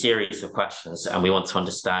asked these series of questions, and we want to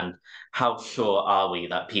understand how sure are we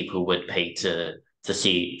that people would pay to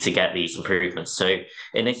get these improvements. So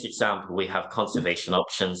in this example, we have conservation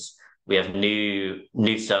options, we have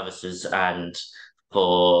new services and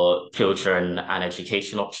for children and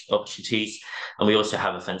education opportunities, and we also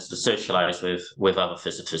have events to socialize with other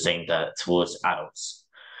visitors aimed towards adults.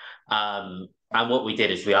 And what we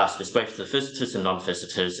did is we asked this both to the visitors and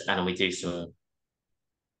non-visitors, and then we do some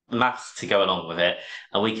maths to go along with it,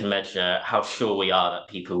 and we can measure how sure we are that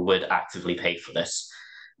people would actively pay for this.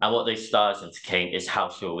 And what those stars indicate is how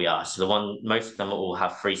sure we are. So most of them all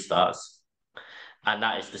have 3 stars, and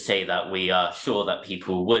that is to say that we are sure that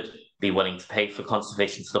people would be willing to pay for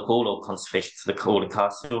conservation to the hall or conservation to the Colwill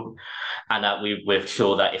Castle, and that we're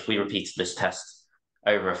sure that if we repeated this test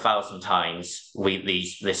over 1,000 times,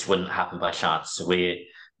 this wouldn't happen by chance. So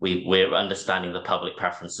we're understanding the public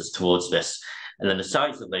preferences towards this, and then the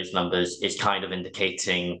size of those numbers is kind of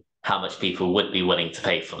indicating how much people would be willing to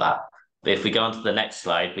pay for that. But if we go on to the next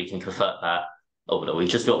slide, we can convert that. Oh no, we've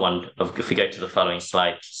just got one. If we go to the following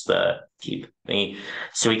slide, just the keep thingy,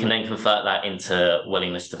 so we can then convert that into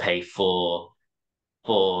willingness to pay for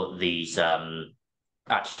these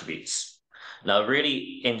attributes. Now, a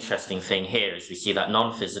really interesting thing here is we see that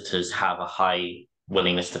non-visitors have a high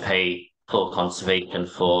willingness to pay for conservation,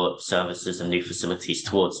 for services and new facilities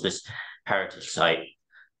towards this heritage site.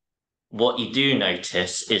 What you do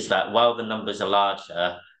notice is that while the numbers are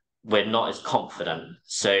larger, we're not as confident.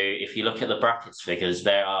 So if you look at the brackets figures,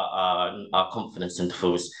 there are our confidence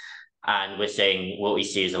intervals, and we're saying what we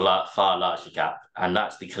see is a far larger gap. And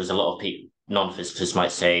that's because a lot of people, non-visitors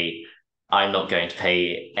might say, I'm not going to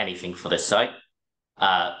pay anything for this site.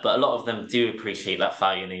 But a lot of them do appreciate that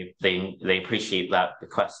value, and they appreciate that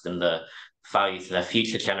bequest and the value to their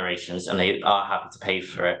future generations, and they are happy to pay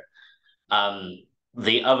for it.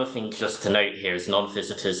 The other thing just to note here is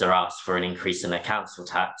non-visitors are asked for an increase in their council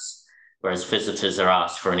tax, whereas visitors are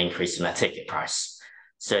asked for an increase in their ticket price.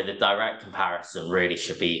 So the direct comparison really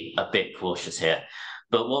should be a bit cautious here.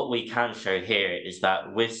 But what we can show here is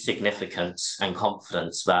that with significance and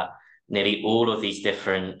confidence that nearly all of these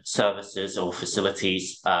different services or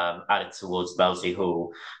facilities added towards Belsley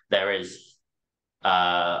Hall, there is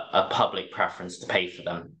a public preference to pay for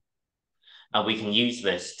them. And we can use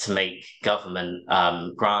this to make government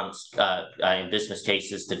grants in business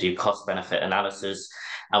cases to do cost-benefit analysis.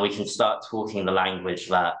 And we can start talking the language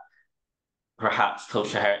that perhaps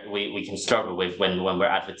we can struggle with when we're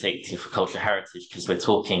advocating for cultural heritage, because we're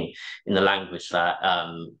talking in the language that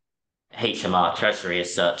HMR, Treasury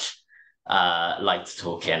as such, like to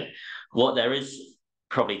talk in. What there is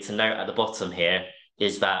probably to note at the bottom here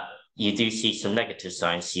is that you do see some negative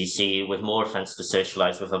signs. You see with more offence to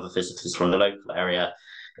socialise with other visitors from the local area.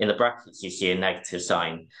 In the brackets, you see a negative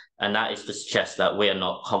sign, and that is to suggest that we are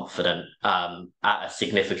not confident at a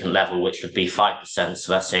significant level, which would be 5%.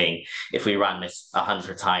 So that's saying if we ran this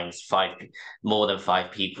 100 times, more than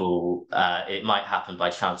 5 people, it might happen by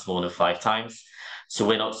chance more than 5 times. So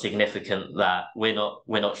we're not significant that we're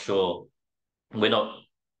not sure, we're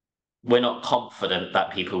not confident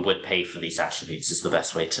that people would pay for these attributes is the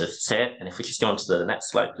best way to say it. And if we just go on to the next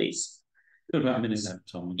slide, please. Got about a minute left,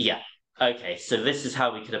 Tom. Yeah. Okay, so this is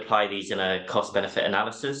how we could apply these in a cost-benefit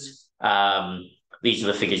analysis. These are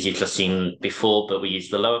the figures you've just seen before, but we use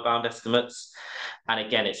the lower bound estimates. And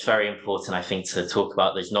again, it's very important, I think, to talk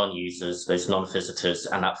about those non-users, those non-visitors,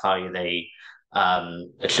 and that value they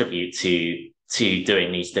attribute to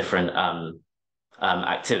doing these different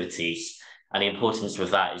activities. And the importance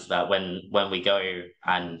with that is that when we go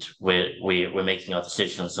and we're making our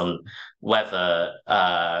decisions on whether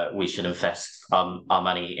we should invest our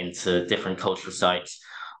money into different cultural sites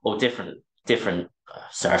or different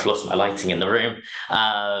sorry, I've lost my lighting in the room,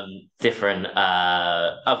 different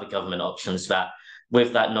other government options, that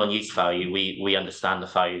with that non-use value, we understand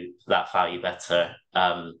that value better.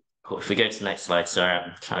 Cool. If we go to the next slide, sorry,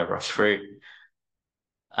 I'm trying to rush through.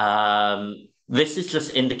 This is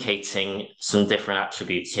just indicating some different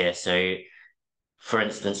attributes here. So for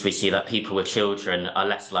instance, we see that people with children are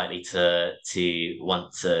less likely to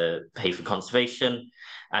want to pay for conservation.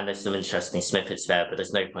 And there's some interesting snippets there, but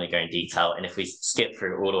there's no point in going in detail. And if we skip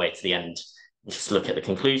through all the way to the end and just look at the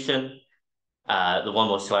conclusion, the one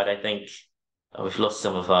more slide, I think. We've lost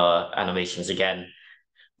some of our animations again.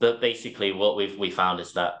 But basically what we found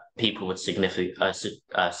is that people would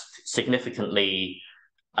significantly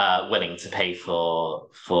willing to pay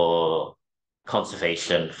for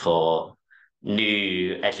conservation, for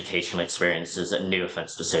new educational experiences and new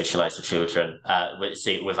events to socialize with children,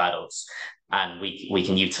 with adults. And we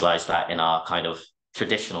can utilize that in our kind of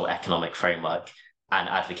traditional economic framework and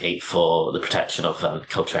advocate for the protection of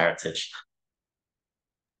cultural heritage.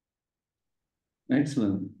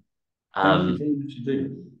 Excellent. Thank you very much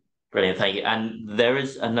indeed. Brilliant, thank you. And there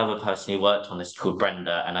is another person who worked on this called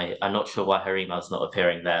Brenda, and I'm not sure why her email's not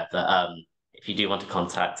appearing there, but if you do want to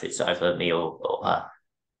contact, it's either me or her.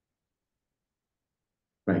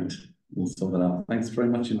 Great, we'll sort that out. Thanks very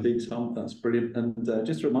much indeed, Tom. That's brilliant. And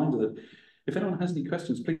just a reminder that if anyone has any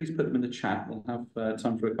questions, please put them in the chat. We'll have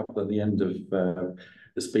time for a couple at the end of the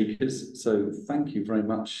speakers. So thank you very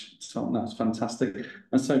much, Tom. That's fantastic.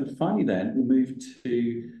 And so finally then, we'll move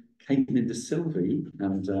to Caitlin DeSilvey.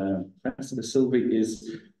 And Professor DeSilvey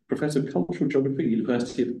is Professor of Cultural Geography at the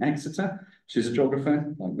University of Exeter. She's a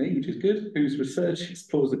geographer, like me, which is good, whose research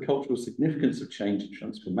explores the cultural significance of change and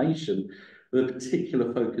transformation, with a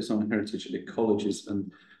particular focus on heritage and ecologies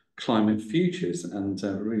and climate futures. And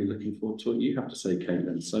really looking forward to what you have to say,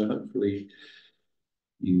 Caitlin. So hopefully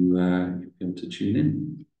you'll be able to tune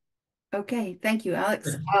in. Okay, thank you,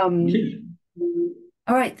 Alex.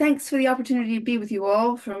 All right, thanks for the opportunity to be with you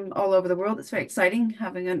all from all over the world. It's very exciting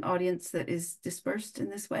having an audience that is dispersed in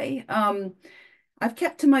this way. I've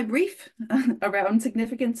kept to my brief around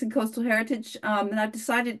significance in coastal heritage, and I've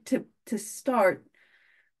decided to start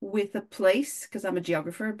with a place, because I'm a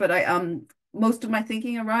geographer, but most of my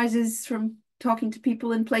thinking arises from talking to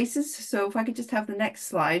people in places. So if I could just have the next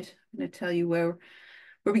slide, I'm going to tell you where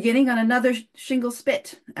we're beginning on another shingle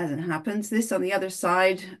spit, as it happens. This on the other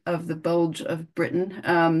side of the bulge of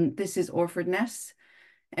Britain. This is Orford Ness.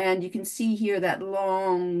 And you can see here that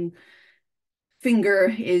long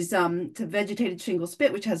finger is to vegetated shingle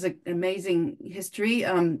spit, which has an amazing history,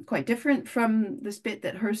 quite different from the spit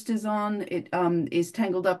that Hurst is on. It is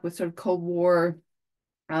tangled up with sort of Cold War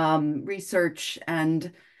research,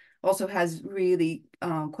 and also has really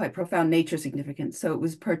quite profound nature significance. So it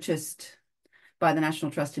was purchased by the National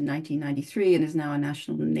Trust in 1993 and is now a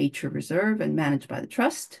National Nature Reserve and managed by the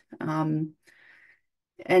Trust. And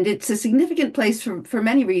it's a significant place for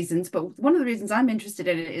many reasons, but one of the reasons I'm interested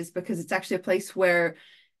in it is because it's actually a place where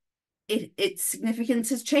its significance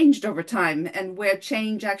has changed over time, and where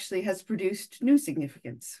change actually has produced new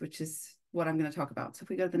significance, which is what I'm going to talk about. So if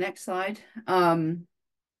we go to the next slide.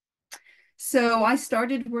 So I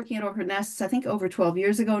started working at Orford Ness, I think over 12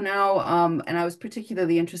 years ago now, and I was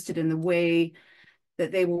particularly interested in the way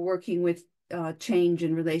that they were working with change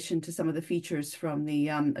in relation to some of the features from the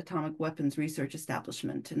atomic weapons research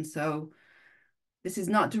establishment. And so this is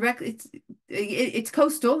not directly, it's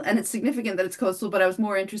coastal, and it's significant that it's coastal, but I was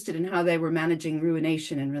more interested in how they were managing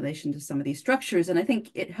ruination in relation to some of these structures. And I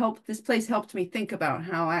think this place helped me think about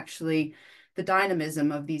how actually the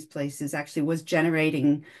dynamism of these places actually was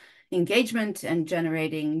generating engagement and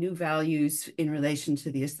generating new values in relation to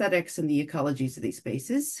the aesthetics and the ecologies of these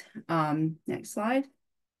spaces. Next slide.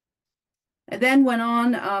 I then went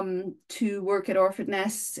on to work at Orford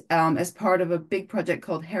Ness as part of a big project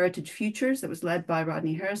called Heritage Futures that was led by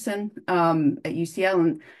Rodney Harrison at UCL.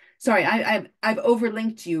 And sorry, I've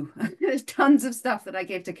overlinked you. There's tons of stuff that I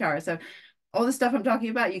gave to Cara. So all the stuff I'm talking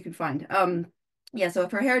about, you can find. Yeah, so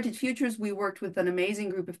for Heritage Futures, we worked with an amazing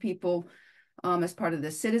group of people as part of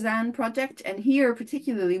the Citizen project. And here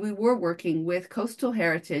particularly, we were working with coastal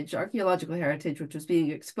heritage, archaeological heritage, which was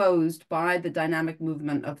being exposed by the dynamic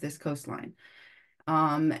movement of this coastline.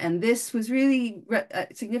 And this was really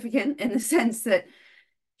significant in the sense that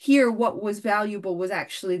here, what was valuable was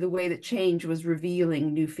actually the way that change was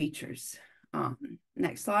revealing new features.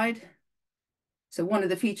 Next slide. So one of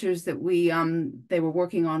the features that they were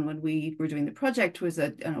working on when we were doing the project was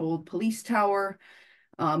an old police tower.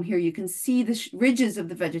 Here you can see the ridges of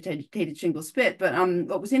the vegetated shingle spit, but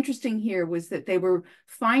what was interesting here was that they were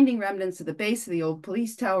finding remnants of the base of the old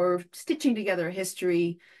police tower, stitching together a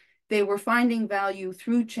history. They were finding value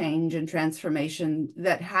through change and transformation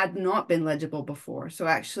that had not been legible before. So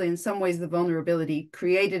actually, in some ways, the vulnerability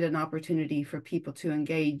created an opportunity for people to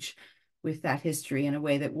engage with that history in a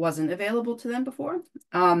way that wasn't available to them before.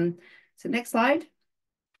 So next slide.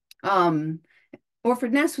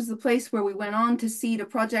 Orford Ness was the place where we went on to seed a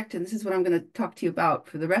project, and this is what I'm going to talk to you about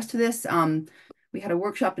for the rest of this. We had a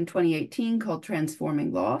workshop in 2018 called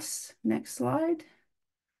Transforming Loss. Next slide.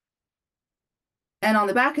 And on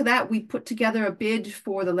the back of that, we put together a bid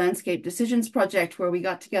for the Landscape Decisions Project, where we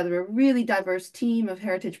got together a really diverse team of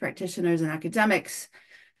heritage practitioners and academics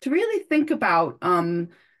to really think about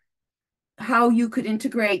how you could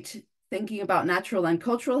integrate thinking about natural and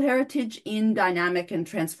cultural heritage in dynamic and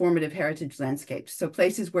transformative heritage landscapes. So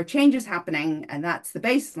places where change is happening, and that's the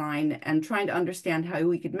baseline, and trying to understand how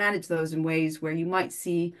we could manage those in ways where you might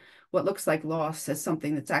see what looks like loss as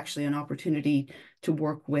something that's actually an opportunity to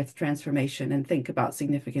work with transformation and think about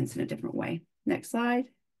significance in a different way. Next slide.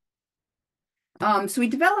 So we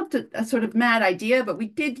developed a sort of mad idea, but we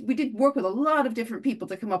did work with a lot of different people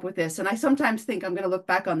to come up with this. And I sometimes think I'm going to look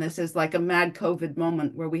back on this as like a mad COVID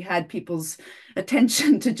moment where we had people's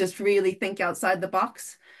attention to just really think outside the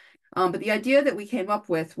box. But the idea that we came up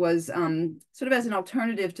with was sort of as an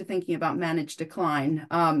alternative to thinking about managed decline.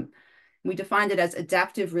 We defined it as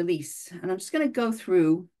adaptive release. And I'm just going to go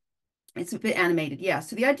through. It's a bit animated. Yeah.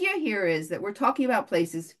 So the idea here is that we're talking about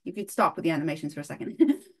places. You could stop with the animations for a second.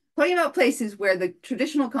 Talking about places where the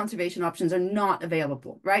traditional conservation options are not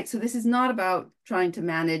available, right? So this is not about trying to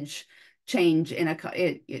manage change in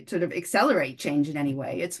it sort of accelerate change in any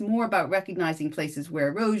way. It's more about recognizing places where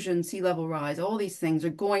erosion, sea level rise, all these things are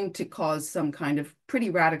going to cause some kind of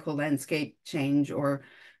pretty radical landscape change or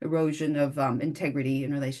erosion of integrity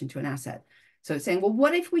in relation to an asset. So it's saying, well,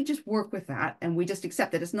 what if we just work with that and we just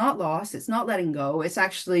accept that it's not loss, it's not letting go, it's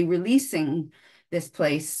actually releasing this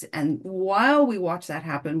place. And while we watch that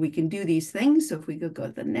happen, we can do these things. So if we could go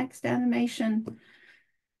to the next animation.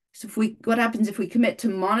 So what happens if we commit to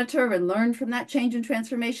monitor and learn from that change and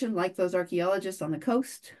transformation, like those archaeologists on the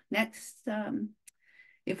coast? Next,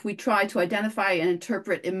 if we try to identify and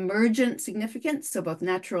interpret emergent significance, so both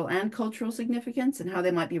natural and cultural significance and how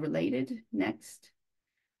they might be related. Next.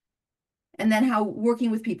 And then how working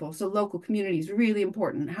with people, so local communities, really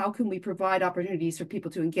important. How can we provide opportunities for people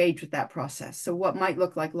to engage with that process? So what might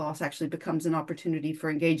look like loss actually becomes an opportunity for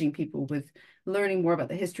engaging people with learning more about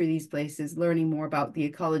the history of these places, learning more about the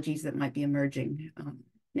ecologies that might be emerging.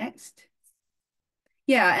 Next.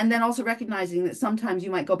 Yeah, and then also recognizing that sometimes you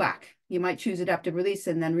might go back. You might choose adaptive release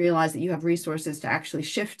and then realize that you have resources to actually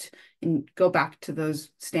shift and go back to those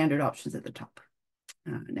standard options at the top.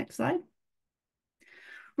 Next slide.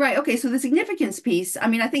 Right, okay, so the significance piece, I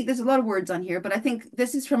mean, I think there's a lot of words on here, but I think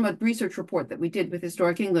this is from a research report that we did with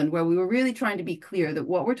Historic England, where we were really trying to be clear that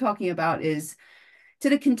what we're talking about is to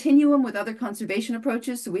the continuum with other conservation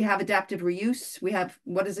approaches. So we have adaptive reuse, we have,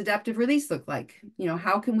 what does adaptive release look like? You know,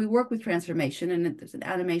 how can we work with transformation? And there's an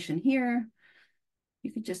animation here.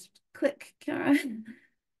 You could just click, Kara.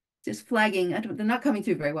 Just flagging, they're not coming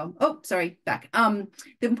through very well. Oh, sorry, back. The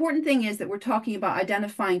important thing is that we're talking about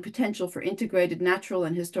identifying potential for integrated natural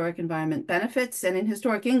and historic environment benefits. And in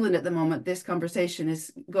Historic England at the moment, this conversation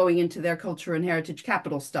is going into their culture and heritage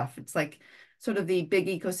capital stuff. It's like sort of the big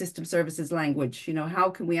ecosystem services language. You know,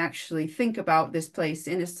 how can we actually think about this place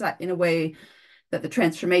in a way that the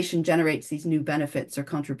transformation generates these new benefits or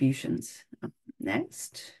contributions?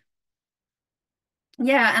 Next.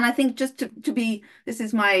 Yeah, and I think just to be, this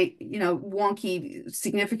is my, you know, wonky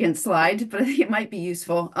significant slide, but I think it might be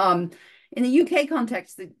useful. In the UK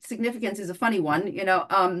context, the significance is a funny one, you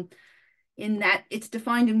know, in that it's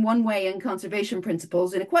defined in one way in conservation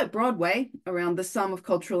principles in a quite broad way around the sum of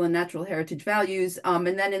cultural and natural heritage values. And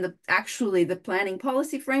then in the planning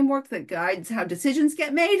policy framework that guides how decisions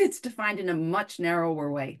get made, it's defined in a much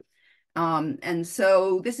narrower way. And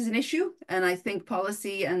so this is an issue, and I think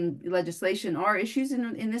policy and legislation are issues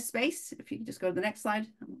in this space. If you could just go to the next slide,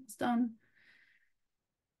 I'm almost done.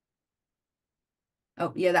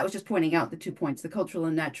 Oh, yeah, that was just pointing out the 2 points, the cultural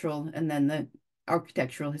and natural, and then the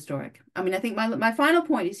architectural historic. I mean, I think my final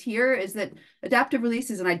point is that adaptive release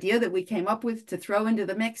is an idea that we came up with to throw into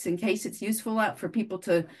the mix in case it's useful for people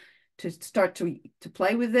to start to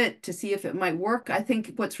play with it, to see if it might work. I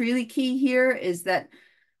think what's really key here is that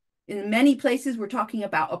in many places, we're talking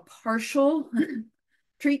about a partial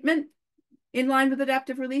treatment in line with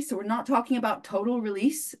adaptive release. So we're not talking about total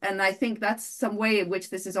release. And I think that's some way in which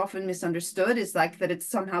this is often misunderstood, is like that it's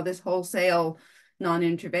somehow this wholesale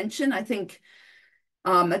non-intervention. I think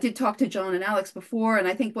I did talk to John and Alex before, and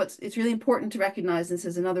I think it's really important to recognize, this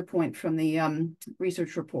is another point from the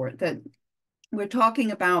research report, that we're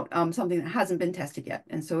talking about something that hasn't been tested yet.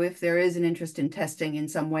 And so if there is an interest in testing in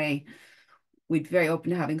some way, we'd be very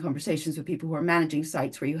open to having conversations with people who are managing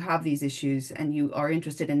sites where you have these issues and you are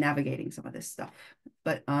interested in navigating some of this stuff.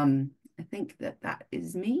 But I think that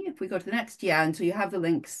is me. If we go to the next, yeah, and so you have the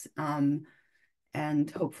links. And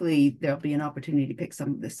and hopefully there'll be an opportunity to pick some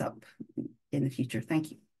of this up in the future.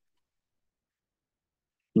 Thank you.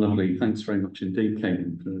 Lovely. Thanks very much indeed,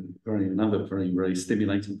 Caitlin, for another very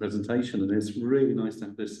stimulating presentation. And it's really nice to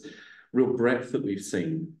have this real breadth that we've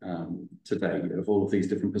seen today of all of these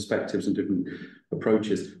different perspectives and different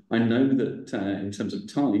approaches. I know that in terms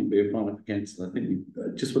of time, we're right up against it. I think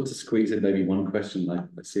we just want to squeeze in maybe one question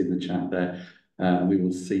I see in the chat there. We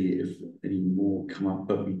will see if any more come up,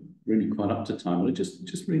 but we're really quite up to time. I'll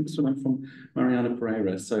just read something from Mariana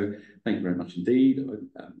Pereira. So thank you very much indeed.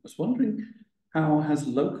 I was wondering, how has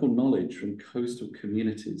local knowledge from coastal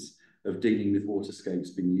communities of dealing with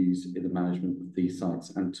waterscapes been used in the management of these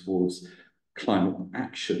sites and towards climate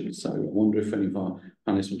action? So I wonder if any of our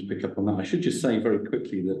panelists want to pick up on that. I should just say very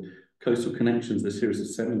quickly that Coastal Connections, the series of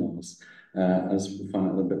seminars, as we'll find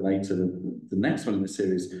out a little bit later, the next one in the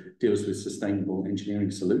series deals with sustainable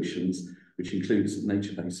engineering solutions, which includes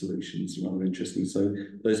nature-based solutions. Rather interesting. So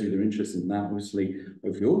those of you that are interested in that, obviously,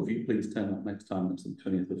 hopefully all of you, please turn up next time. That's the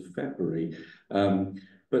 20th of February.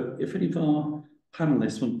 But if any of our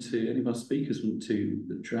panelists any of our speakers want to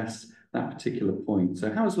address that particular point.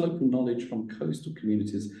 So how has local knowledge from coastal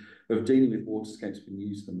communities of dealing with waterscapes been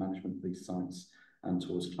used in the management of these sites and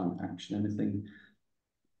towards climate action? Anything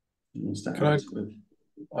you want to start with?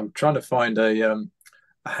 I'm trying to find a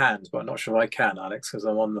hand, but I'm not sure I can, Alex, because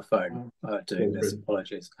I'm on the phone doing this.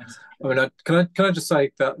 Apologies. I mean, can I just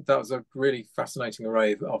say that that was a really fascinating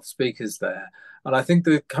array of speakers there, and I think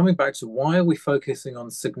that coming back to why are we focusing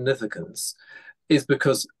on significance is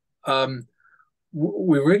because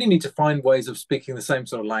we really need to find ways of speaking the same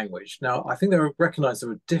sort of language. Now, I think recognize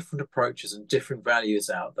there are different approaches and different values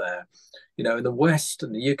out there. You know, in the West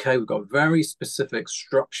and the UK, we've got a very specific,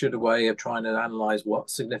 structured way of trying to analyze what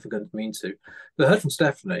significance means to. But I heard from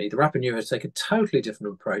Stephanie, the Rapa Nui has taken a totally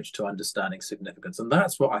different approach to understanding significance. And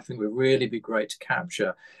that's what I think would really be great to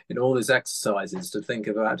capture in all these exercises, to think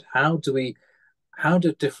about how do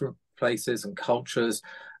different places and cultures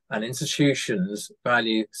and institutions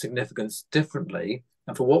value significance differently,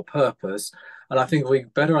 and for what purpose. And I think if we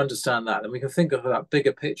better understand that, then we can think of that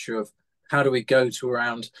bigger picture of how do we go to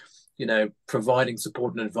around, you know, providing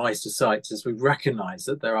support and advice to sites, as we recognise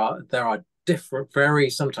that there are different,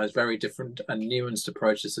 sometimes very different and nuanced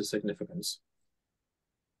approaches to significance.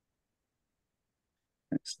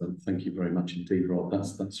 Excellent. Thank you very much indeed, Rob.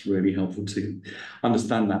 That's really helpful to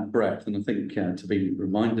understand that breadth, and I think to be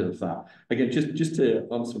reminded of that. Again, just to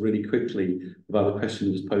answer really quickly about the question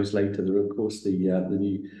that was posed later, there are of course the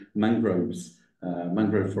new mangroves.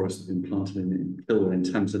 Mangrove forests have been planted in Colwill in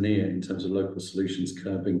Tanzania in terms of local solutions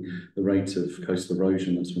curbing the rate of coastal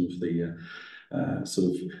erosion. That's one of the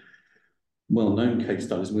sort of well-known case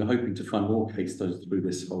studies, and we're hoping to find more case studies through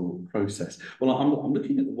this whole process. Well, I'm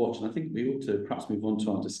looking at the watch, and I think we ought to perhaps move on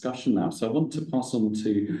to our discussion now. So I want to pass on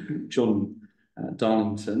to John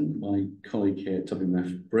Darlington, my colleague here at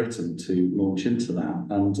WMF Britain, to launch into that,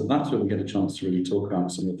 and that's where we get a chance to really talk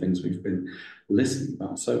about some of the things we've been listening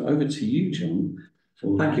about. So over to you, John.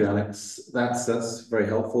 Thank you, Alex. That's very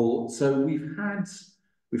helpful. So we've had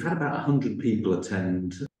about 100 people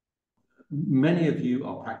attend. Many of you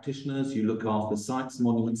are practitioners, you look after sites,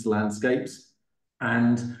 monuments, landscapes,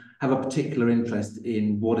 and have a particular interest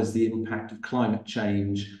in what is the impact of climate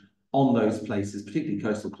change on those places, particularly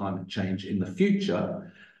coastal climate change in the future.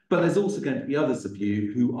 But there's also going to be others of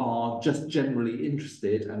you who are just generally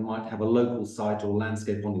interested and might have a local site or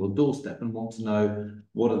landscape on your doorstep and want to know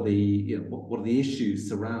what are the issues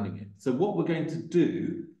surrounding it. So what we're going to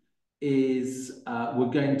do is we're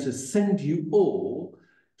going to send you all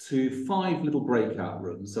to 5 little breakout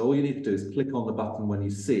rooms. So all you need to do is click on the button when you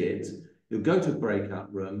see it. You'll go to a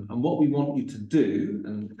breakout room, and what we want you to do,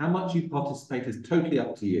 and how much you participate is totally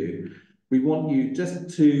up to you. We want you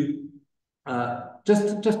just to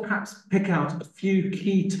perhaps pick out a few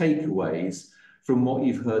key takeaways from what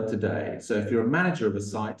you've heard today. So if you're a manager of a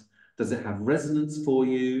site, does it have resonance for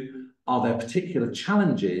you? Are there particular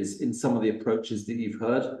challenges in some of the approaches that you've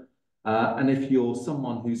heard? And if you're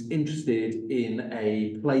someone who's interested in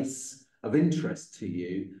a place of interest to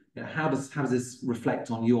you, how does this reflect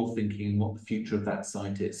on your thinking and what the future of that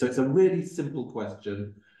site is? So it's a really simple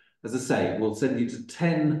question. As I say, we'll send you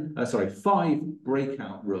to 5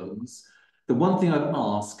 breakout rooms. The one thing I'd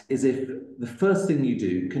ask is, if the first thing you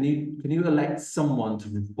do, can you elect someone to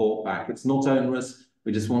report back? It's not onerous.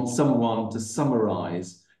 We just want someone to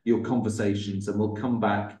summarize your conversations, and we'll come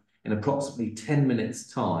back in approximately 10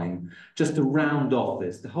 minutes' time, just to round off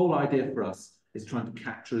this. The whole idea for us is trying to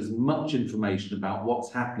capture as much information about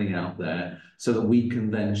what's happening out there so that we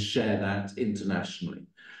can then share that internationally.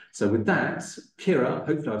 So with that, Kira,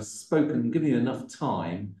 hopefully I've given you enough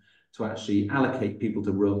time to actually allocate people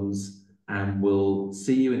to rooms, and we'll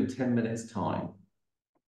see you in 10 minutes' time.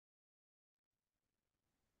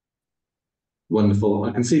 Wonderful.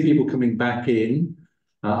 I can see people coming back in.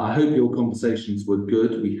 I hope your conversations were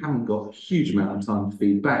good. We haven't got a huge amount of time to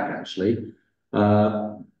feed back, actually.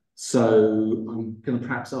 So I'm going to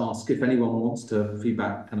perhaps ask if anyone wants to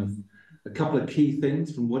feedback kind of a couple of key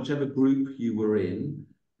things from whichever group you were in.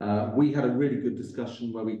 We had a really good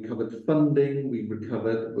discussion where we covered funding, we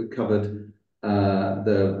covered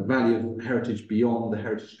the value of heritage beyond the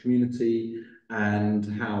heritage community, and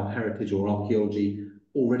how heritage or archaeology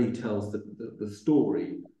already tells the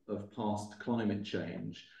story of past climate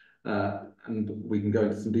change. And we can go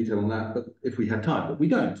into some detail on that, but if we had time, but we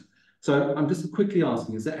don't. So I'm just quickly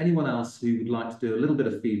asking, is there anyone else who would like to do a little bit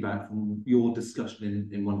of feedback from your discussion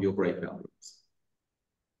in one of your breakout rooms?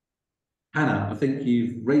 Hannah, I think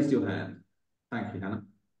you've raised your hand. Thank you, Hannah.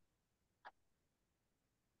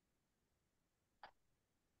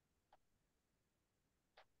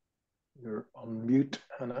 You're on mute,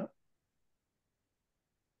 Hannah.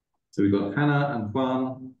 So we've got Hannah and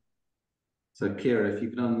Juan. So Kira, if you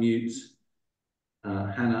can unmute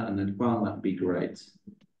Hannah and then Juan, that'd be great.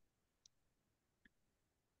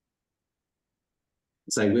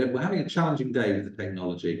 So we're having a challenging day with the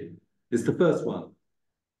technology. It's the first one.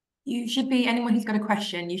 You should be, anyone who's got a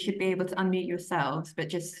question, you should be able to unmute yourselves, but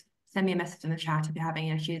just send me a message in the chat if you're having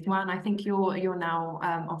issues. Juan, I think you're now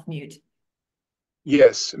off mute.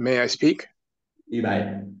 Yes, may I speak? You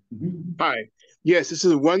may. Hi. Yes, this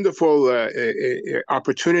is a wonderful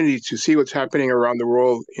opportunity to see what's happening around the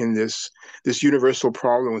world in this universal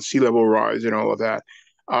problem with sea level rise and all of that.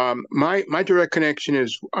 My direct connection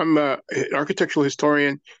is I'm an architectural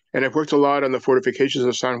historian, and I've worked a lot on the fortifications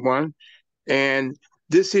of San Juan. And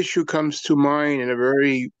this issue comes to mind in a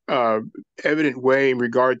very evident way in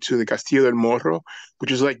regard to the Castillo del Morro,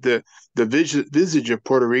 which is like the visage of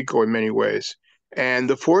Puerto Rico in many ways. And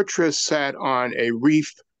the fortress sat on a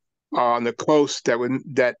reef on the coast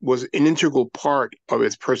that was an integral part of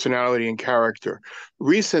its personality and character.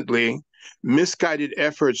 Recently, misguided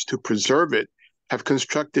efforts to preserve it have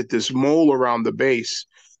constructed this mole around the base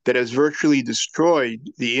that has virtually destroyed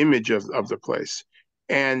the image of the place.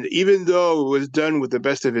 And even though it was done with the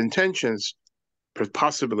best of intentions,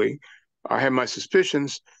 possibly, I have my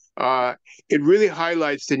suspicions, it really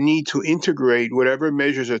highlights the need to integrate whatever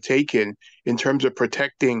measures are taken in terms of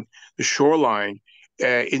protecting the shoreline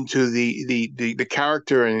into the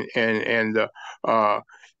character and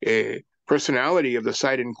personality of the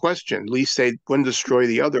site in question. At least they wouldn't destroy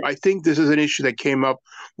the other. I think this is an issue that came up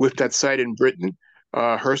with that site in Britain,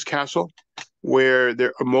 Hurst Castle, where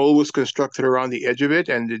a mole was constructed around the edge of it,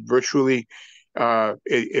 and it virtually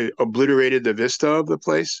it obliterated the vista of the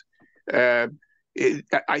place.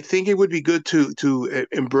 I think it would be good to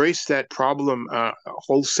embrace that problem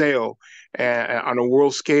wholesale on a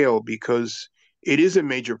world scale, because it is a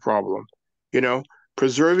major problem. You know,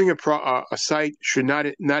 preserving a site should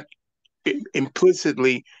not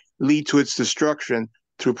implicitly lead to its destruction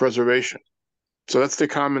through preservation. So that's the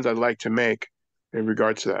comment I'd like to make in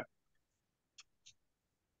regards to that.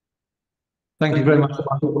 Thank you very much.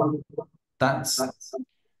 That's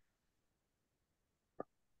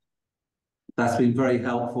been very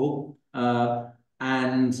helpful.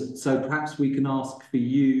 And so perhaps we can ask for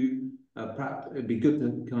you, perhaps it'd be good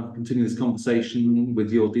to kind of continue this conversation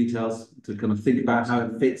with your details to kind of think about how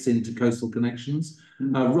it fits into coastal connections.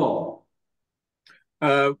 Rob.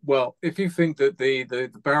 Well, if you think that the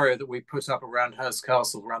barrier that we put up around Hurst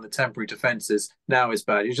Castle, around the temporary defences, now is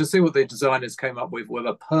bad, you should see what the designers came up with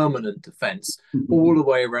a permanent defence all the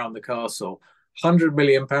way around the castle. £100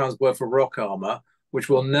 million worth of rock armour, which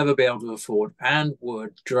we'll never be able to afford, and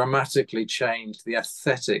would dramatically change the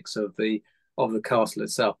aesthetics of the castle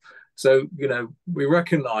itself. So, you know, we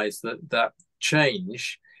recognise that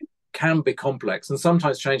change can be complex, and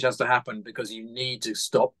sometimes change has to happen because you need to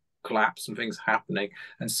stop collapse and things happening,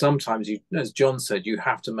 and sometimes you, as John said, you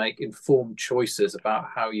have to make informed choices about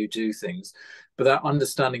how you do things. But that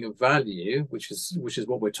understanding of value, which is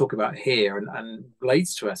what we're talking about here, and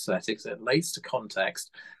relates to aesthetics, it relates to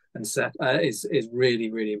context, and is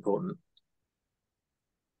really, really important.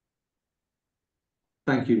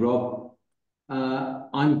 Thank you, Rob.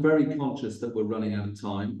 I'm very conscious that we're running out of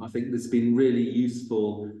time. I think this has been really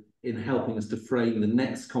useful in helping us to frame the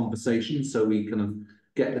next conversation, so we kind of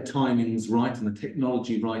get the timings right and the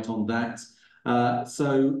technology right on that.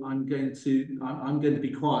 So I'm going to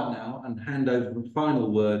be quiet now and hand over the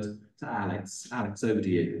final word to Alex. Alex, over to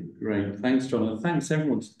you. Great, thanks, John, and thanks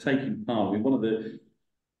everyone for taking part. I mean, one of the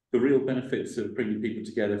real benefits of bringing people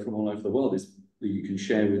together from all over the world is that you can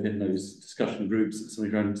share within those discussion groups, some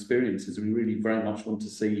of your own experiences. We really very much want to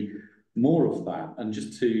see more of that, and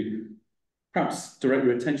just to perhaps direct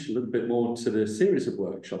your attention a little bit more to the series of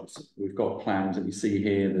workshops we've got planned. And you see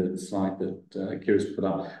here the slide that Kira's put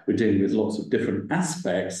up. We're dealing with lots of different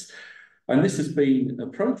aspects. And this has been a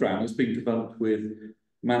programme that's been developed with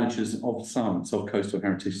managers of sites, of coastal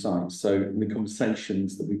heritage sites. So in the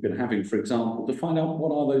conversations that we've been having, for example, to find out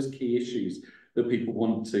what are those key issues that people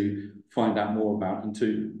want to find out more about, and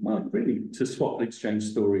to, well, really to swap and exchange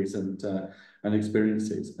stories and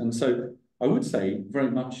experiences. And so I would say very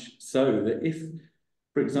much so that if,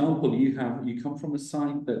 for example, you come from a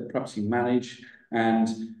site that perhaps you manage, and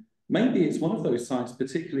maybe it's one of those sites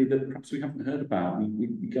particularly that perhaps we haven't heard about.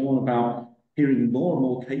 We go on about hearing more and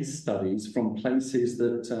more case studies from places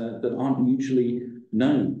that aren't usually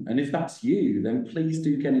known. And if that's you, then please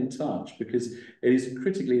do get in touch, because it is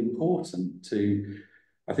critically important to,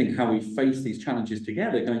 I think, how we face these challenges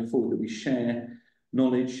together going forward, that we share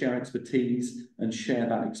knowledge, share expertise, and share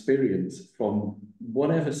that experience from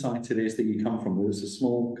whatever site it is that you come from, whether it's a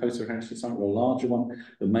small coastal heritage site or a larger one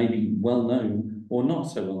that may be well known or not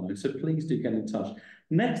so well known. So please do get in touch.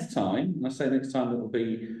 Next time, and I say next time, it will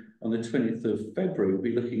be on the 20th of February, we'll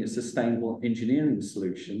be looking at sustainable engineering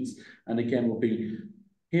solutions. And again, we'll be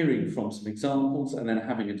hearing from some examples and then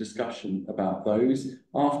having a discussion about those.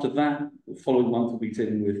 After that, the following month, we'll be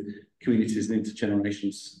dealing with communities and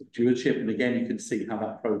intergenerational stewardship. And again, you can see how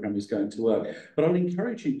that programme is going to work. But I'll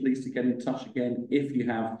encourage you, please, to get in touch again if you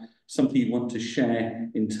have something you want to share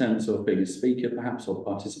in terms of being a speaker, perhaps, or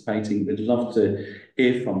participating. We'd love to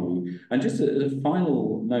hear from you. And just a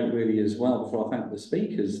final note, really, as well, before I thank the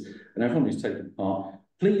speakers and everyone who's taken part,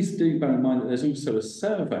 please do bear in mind that there's also a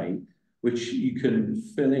survey which you can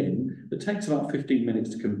fill in that takes about 15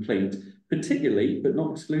 minutes to complete, particularly, but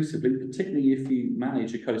not exclusively, particularly if you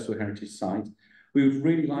manage a coastal heritage site. We would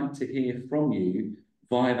really like to hear from you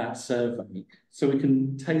via that survey, so we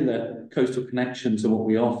can tailor Coastal Connections and what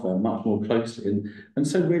we offer much more closely. And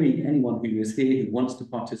so really anyone who is here who wants to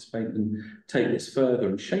participate and take this further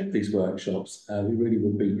and shape these workshops, we really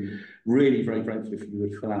would be really very grateful if you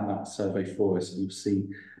would fill out that survey for us. And you'll see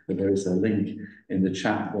that there is a link in the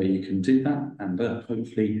chat where you can do that, and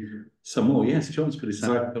hopefully some more. Yes, John's put his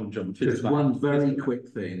hand up. John, just one very quick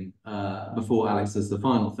thing before Alex does the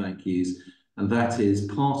final thank yous, and that is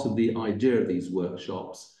part of the idea of these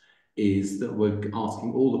workshops is that we're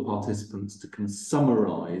asking all the participants to kind of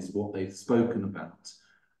summarise what they've spoken about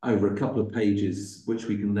over a couple of pages, which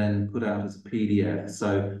we can then put out as a PDF.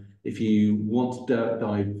 So if you want to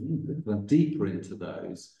dive deeper into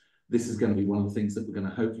those, this is going to be one of the things that we're going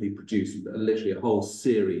to hopefully produce, literally a whole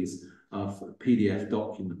series of PDF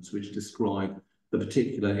documents which describe the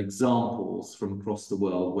particular examples from across the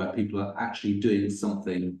world where people are actually doing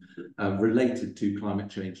something related to climate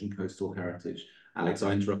change and coastal heritage. Alex,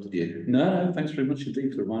 I interrupted you. No, thanks very much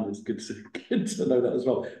indeed for the reminder. It's good to know that as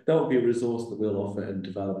well. That will be a resource that we'll offer and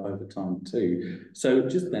develop over time too. So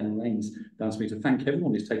just then remains down to me to thank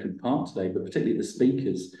everyone who's taken part today, but particularly the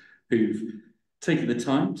speakers who've taking the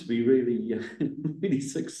time to be really, really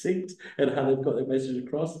succinct at how they've got their message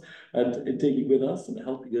across, and digging with us and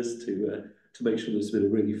helping us to make sure this has been a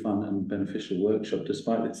really fun and beneficial workshop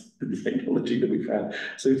despite the technology that we've had.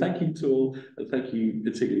 So thank you to all, and thank you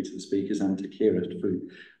particularly to the speakers and to Kira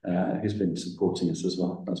who's been supporting us as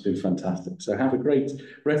well. That's been fantastic. So have a great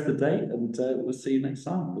rest of the day, and we'll see you next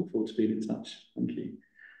time. Look forward to being in touch. Thank you.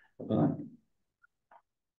 Bye-bye.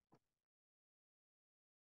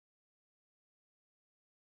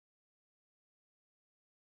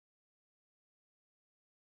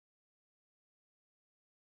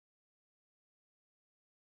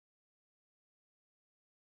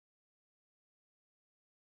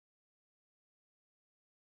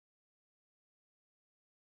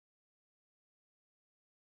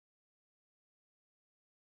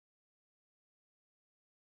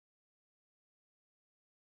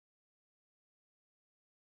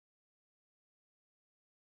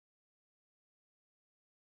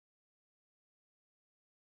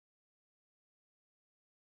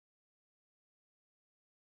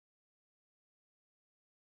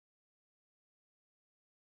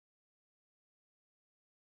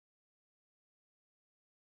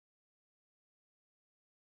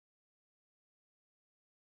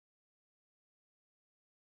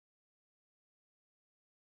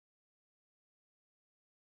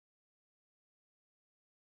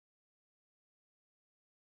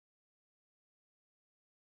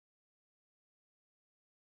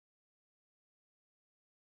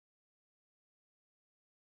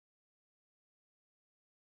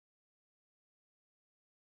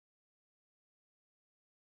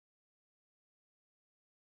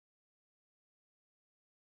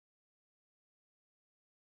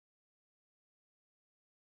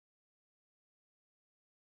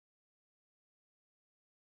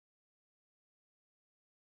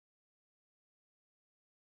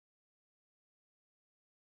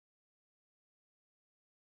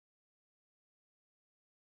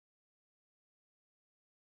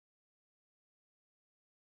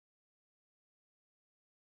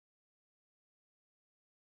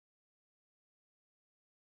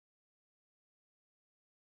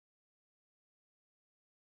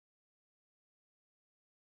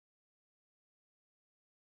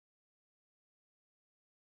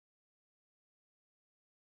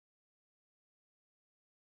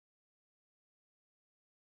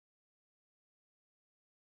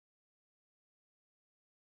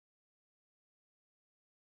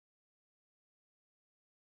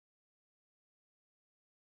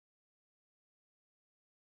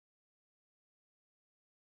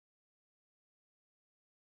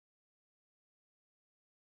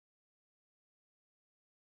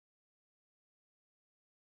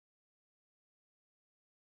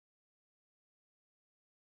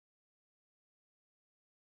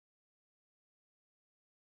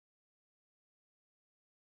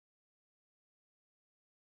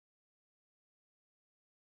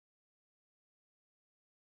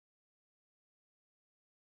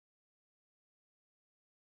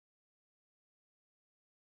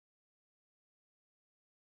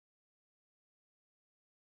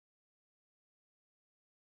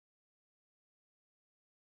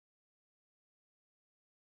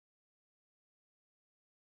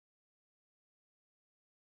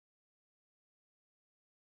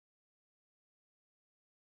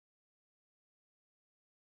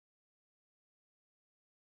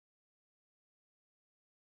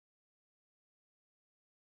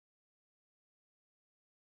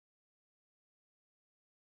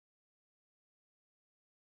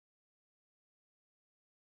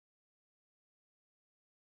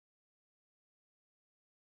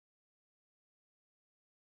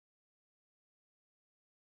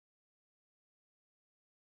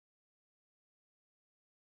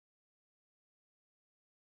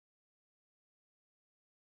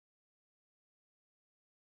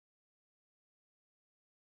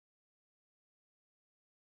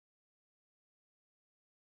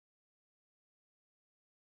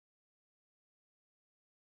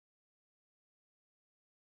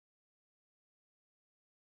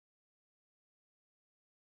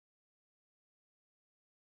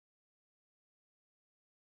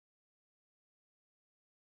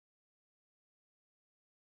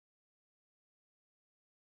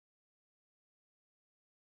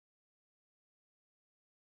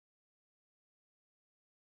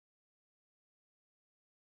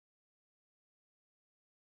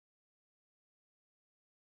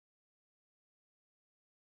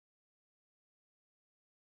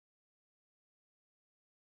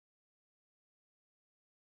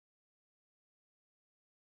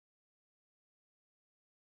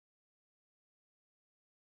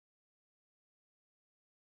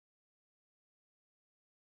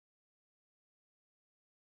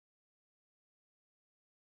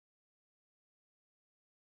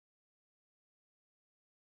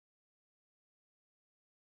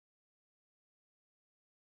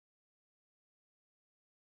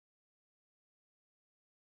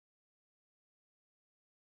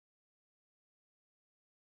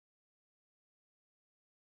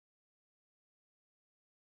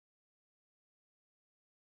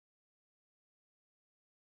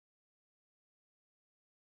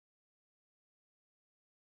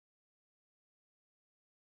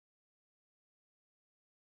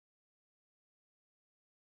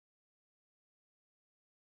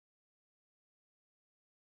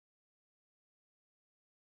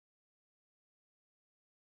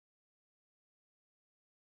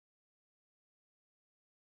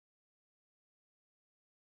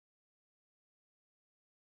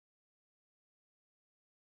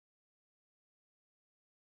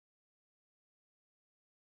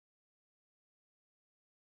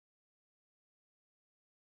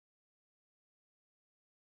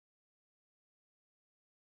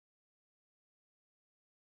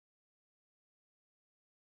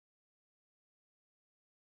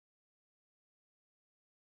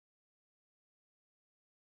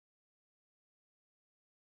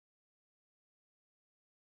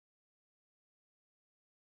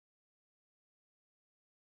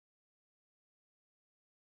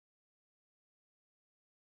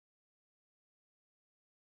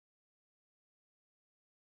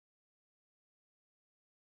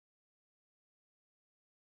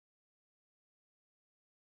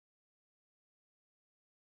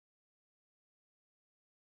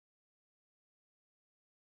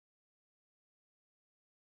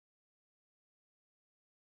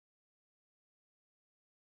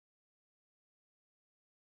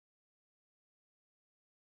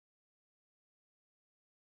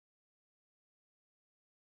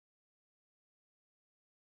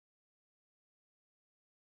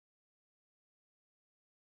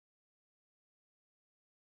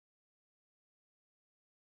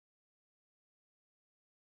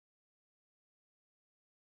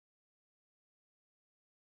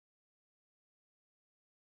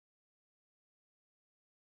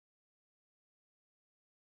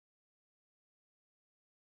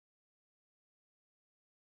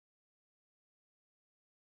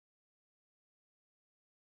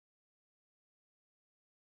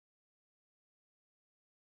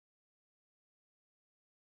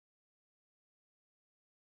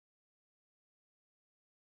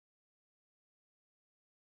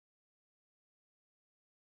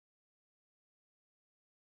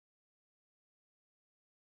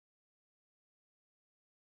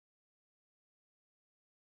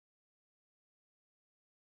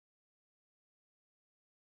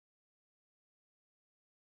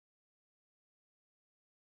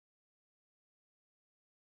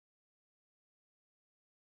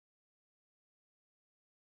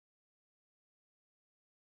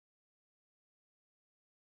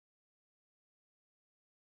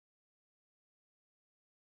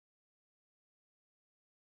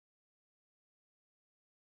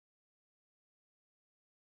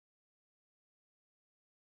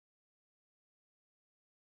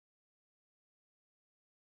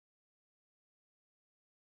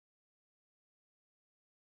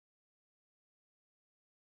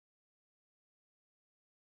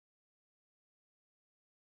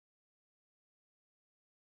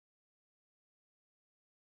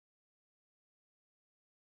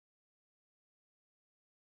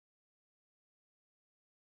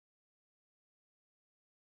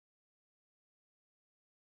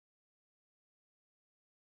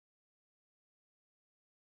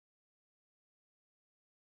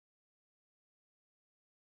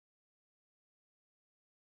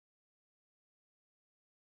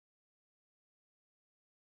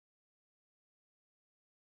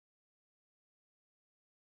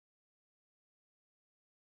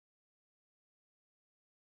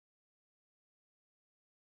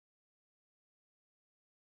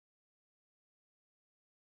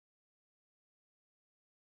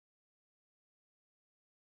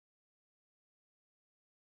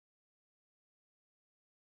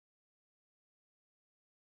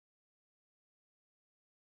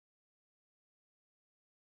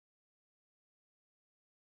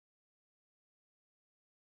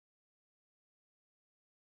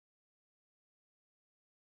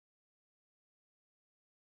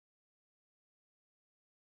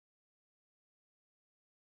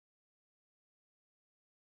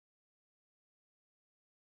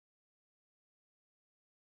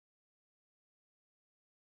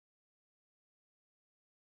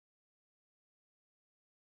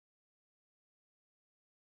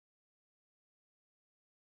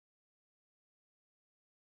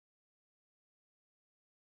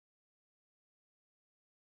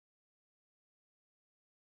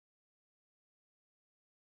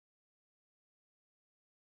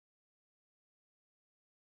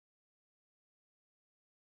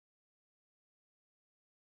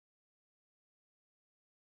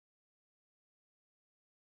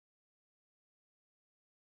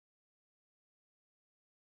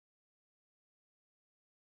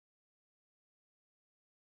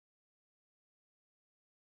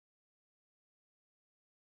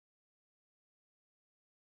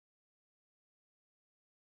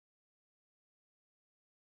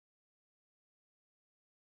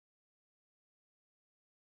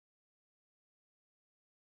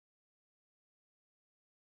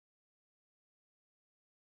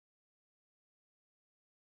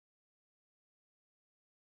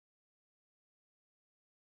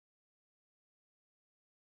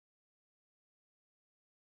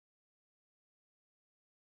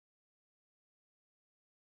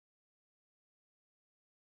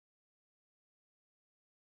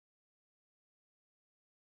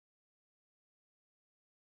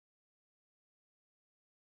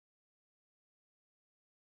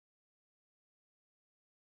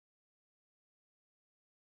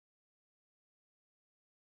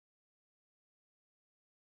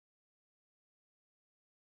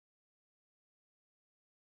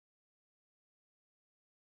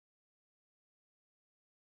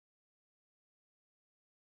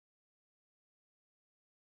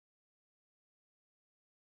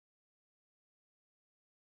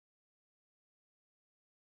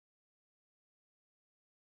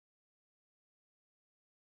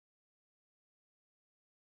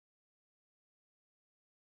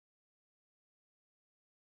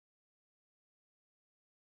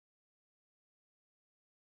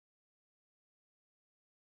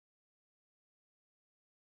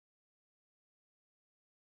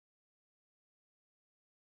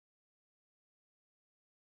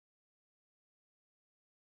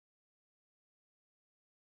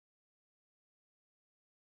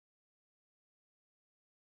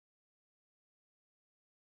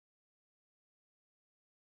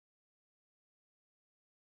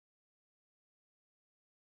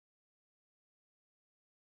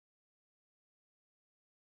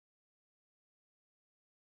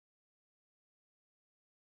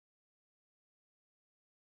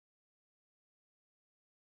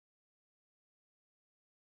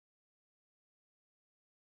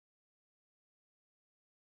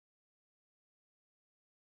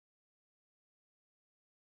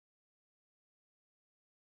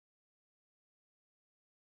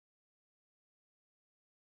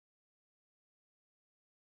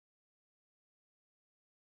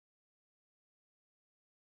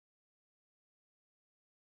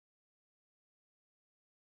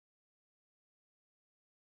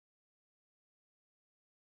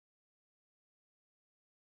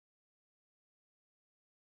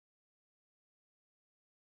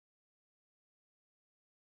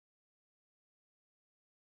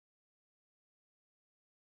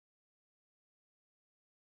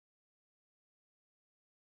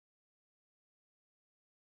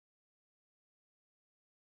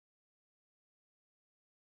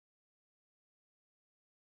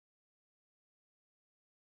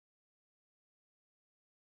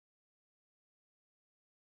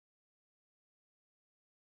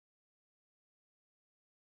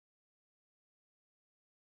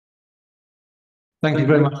 Thank you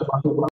very much.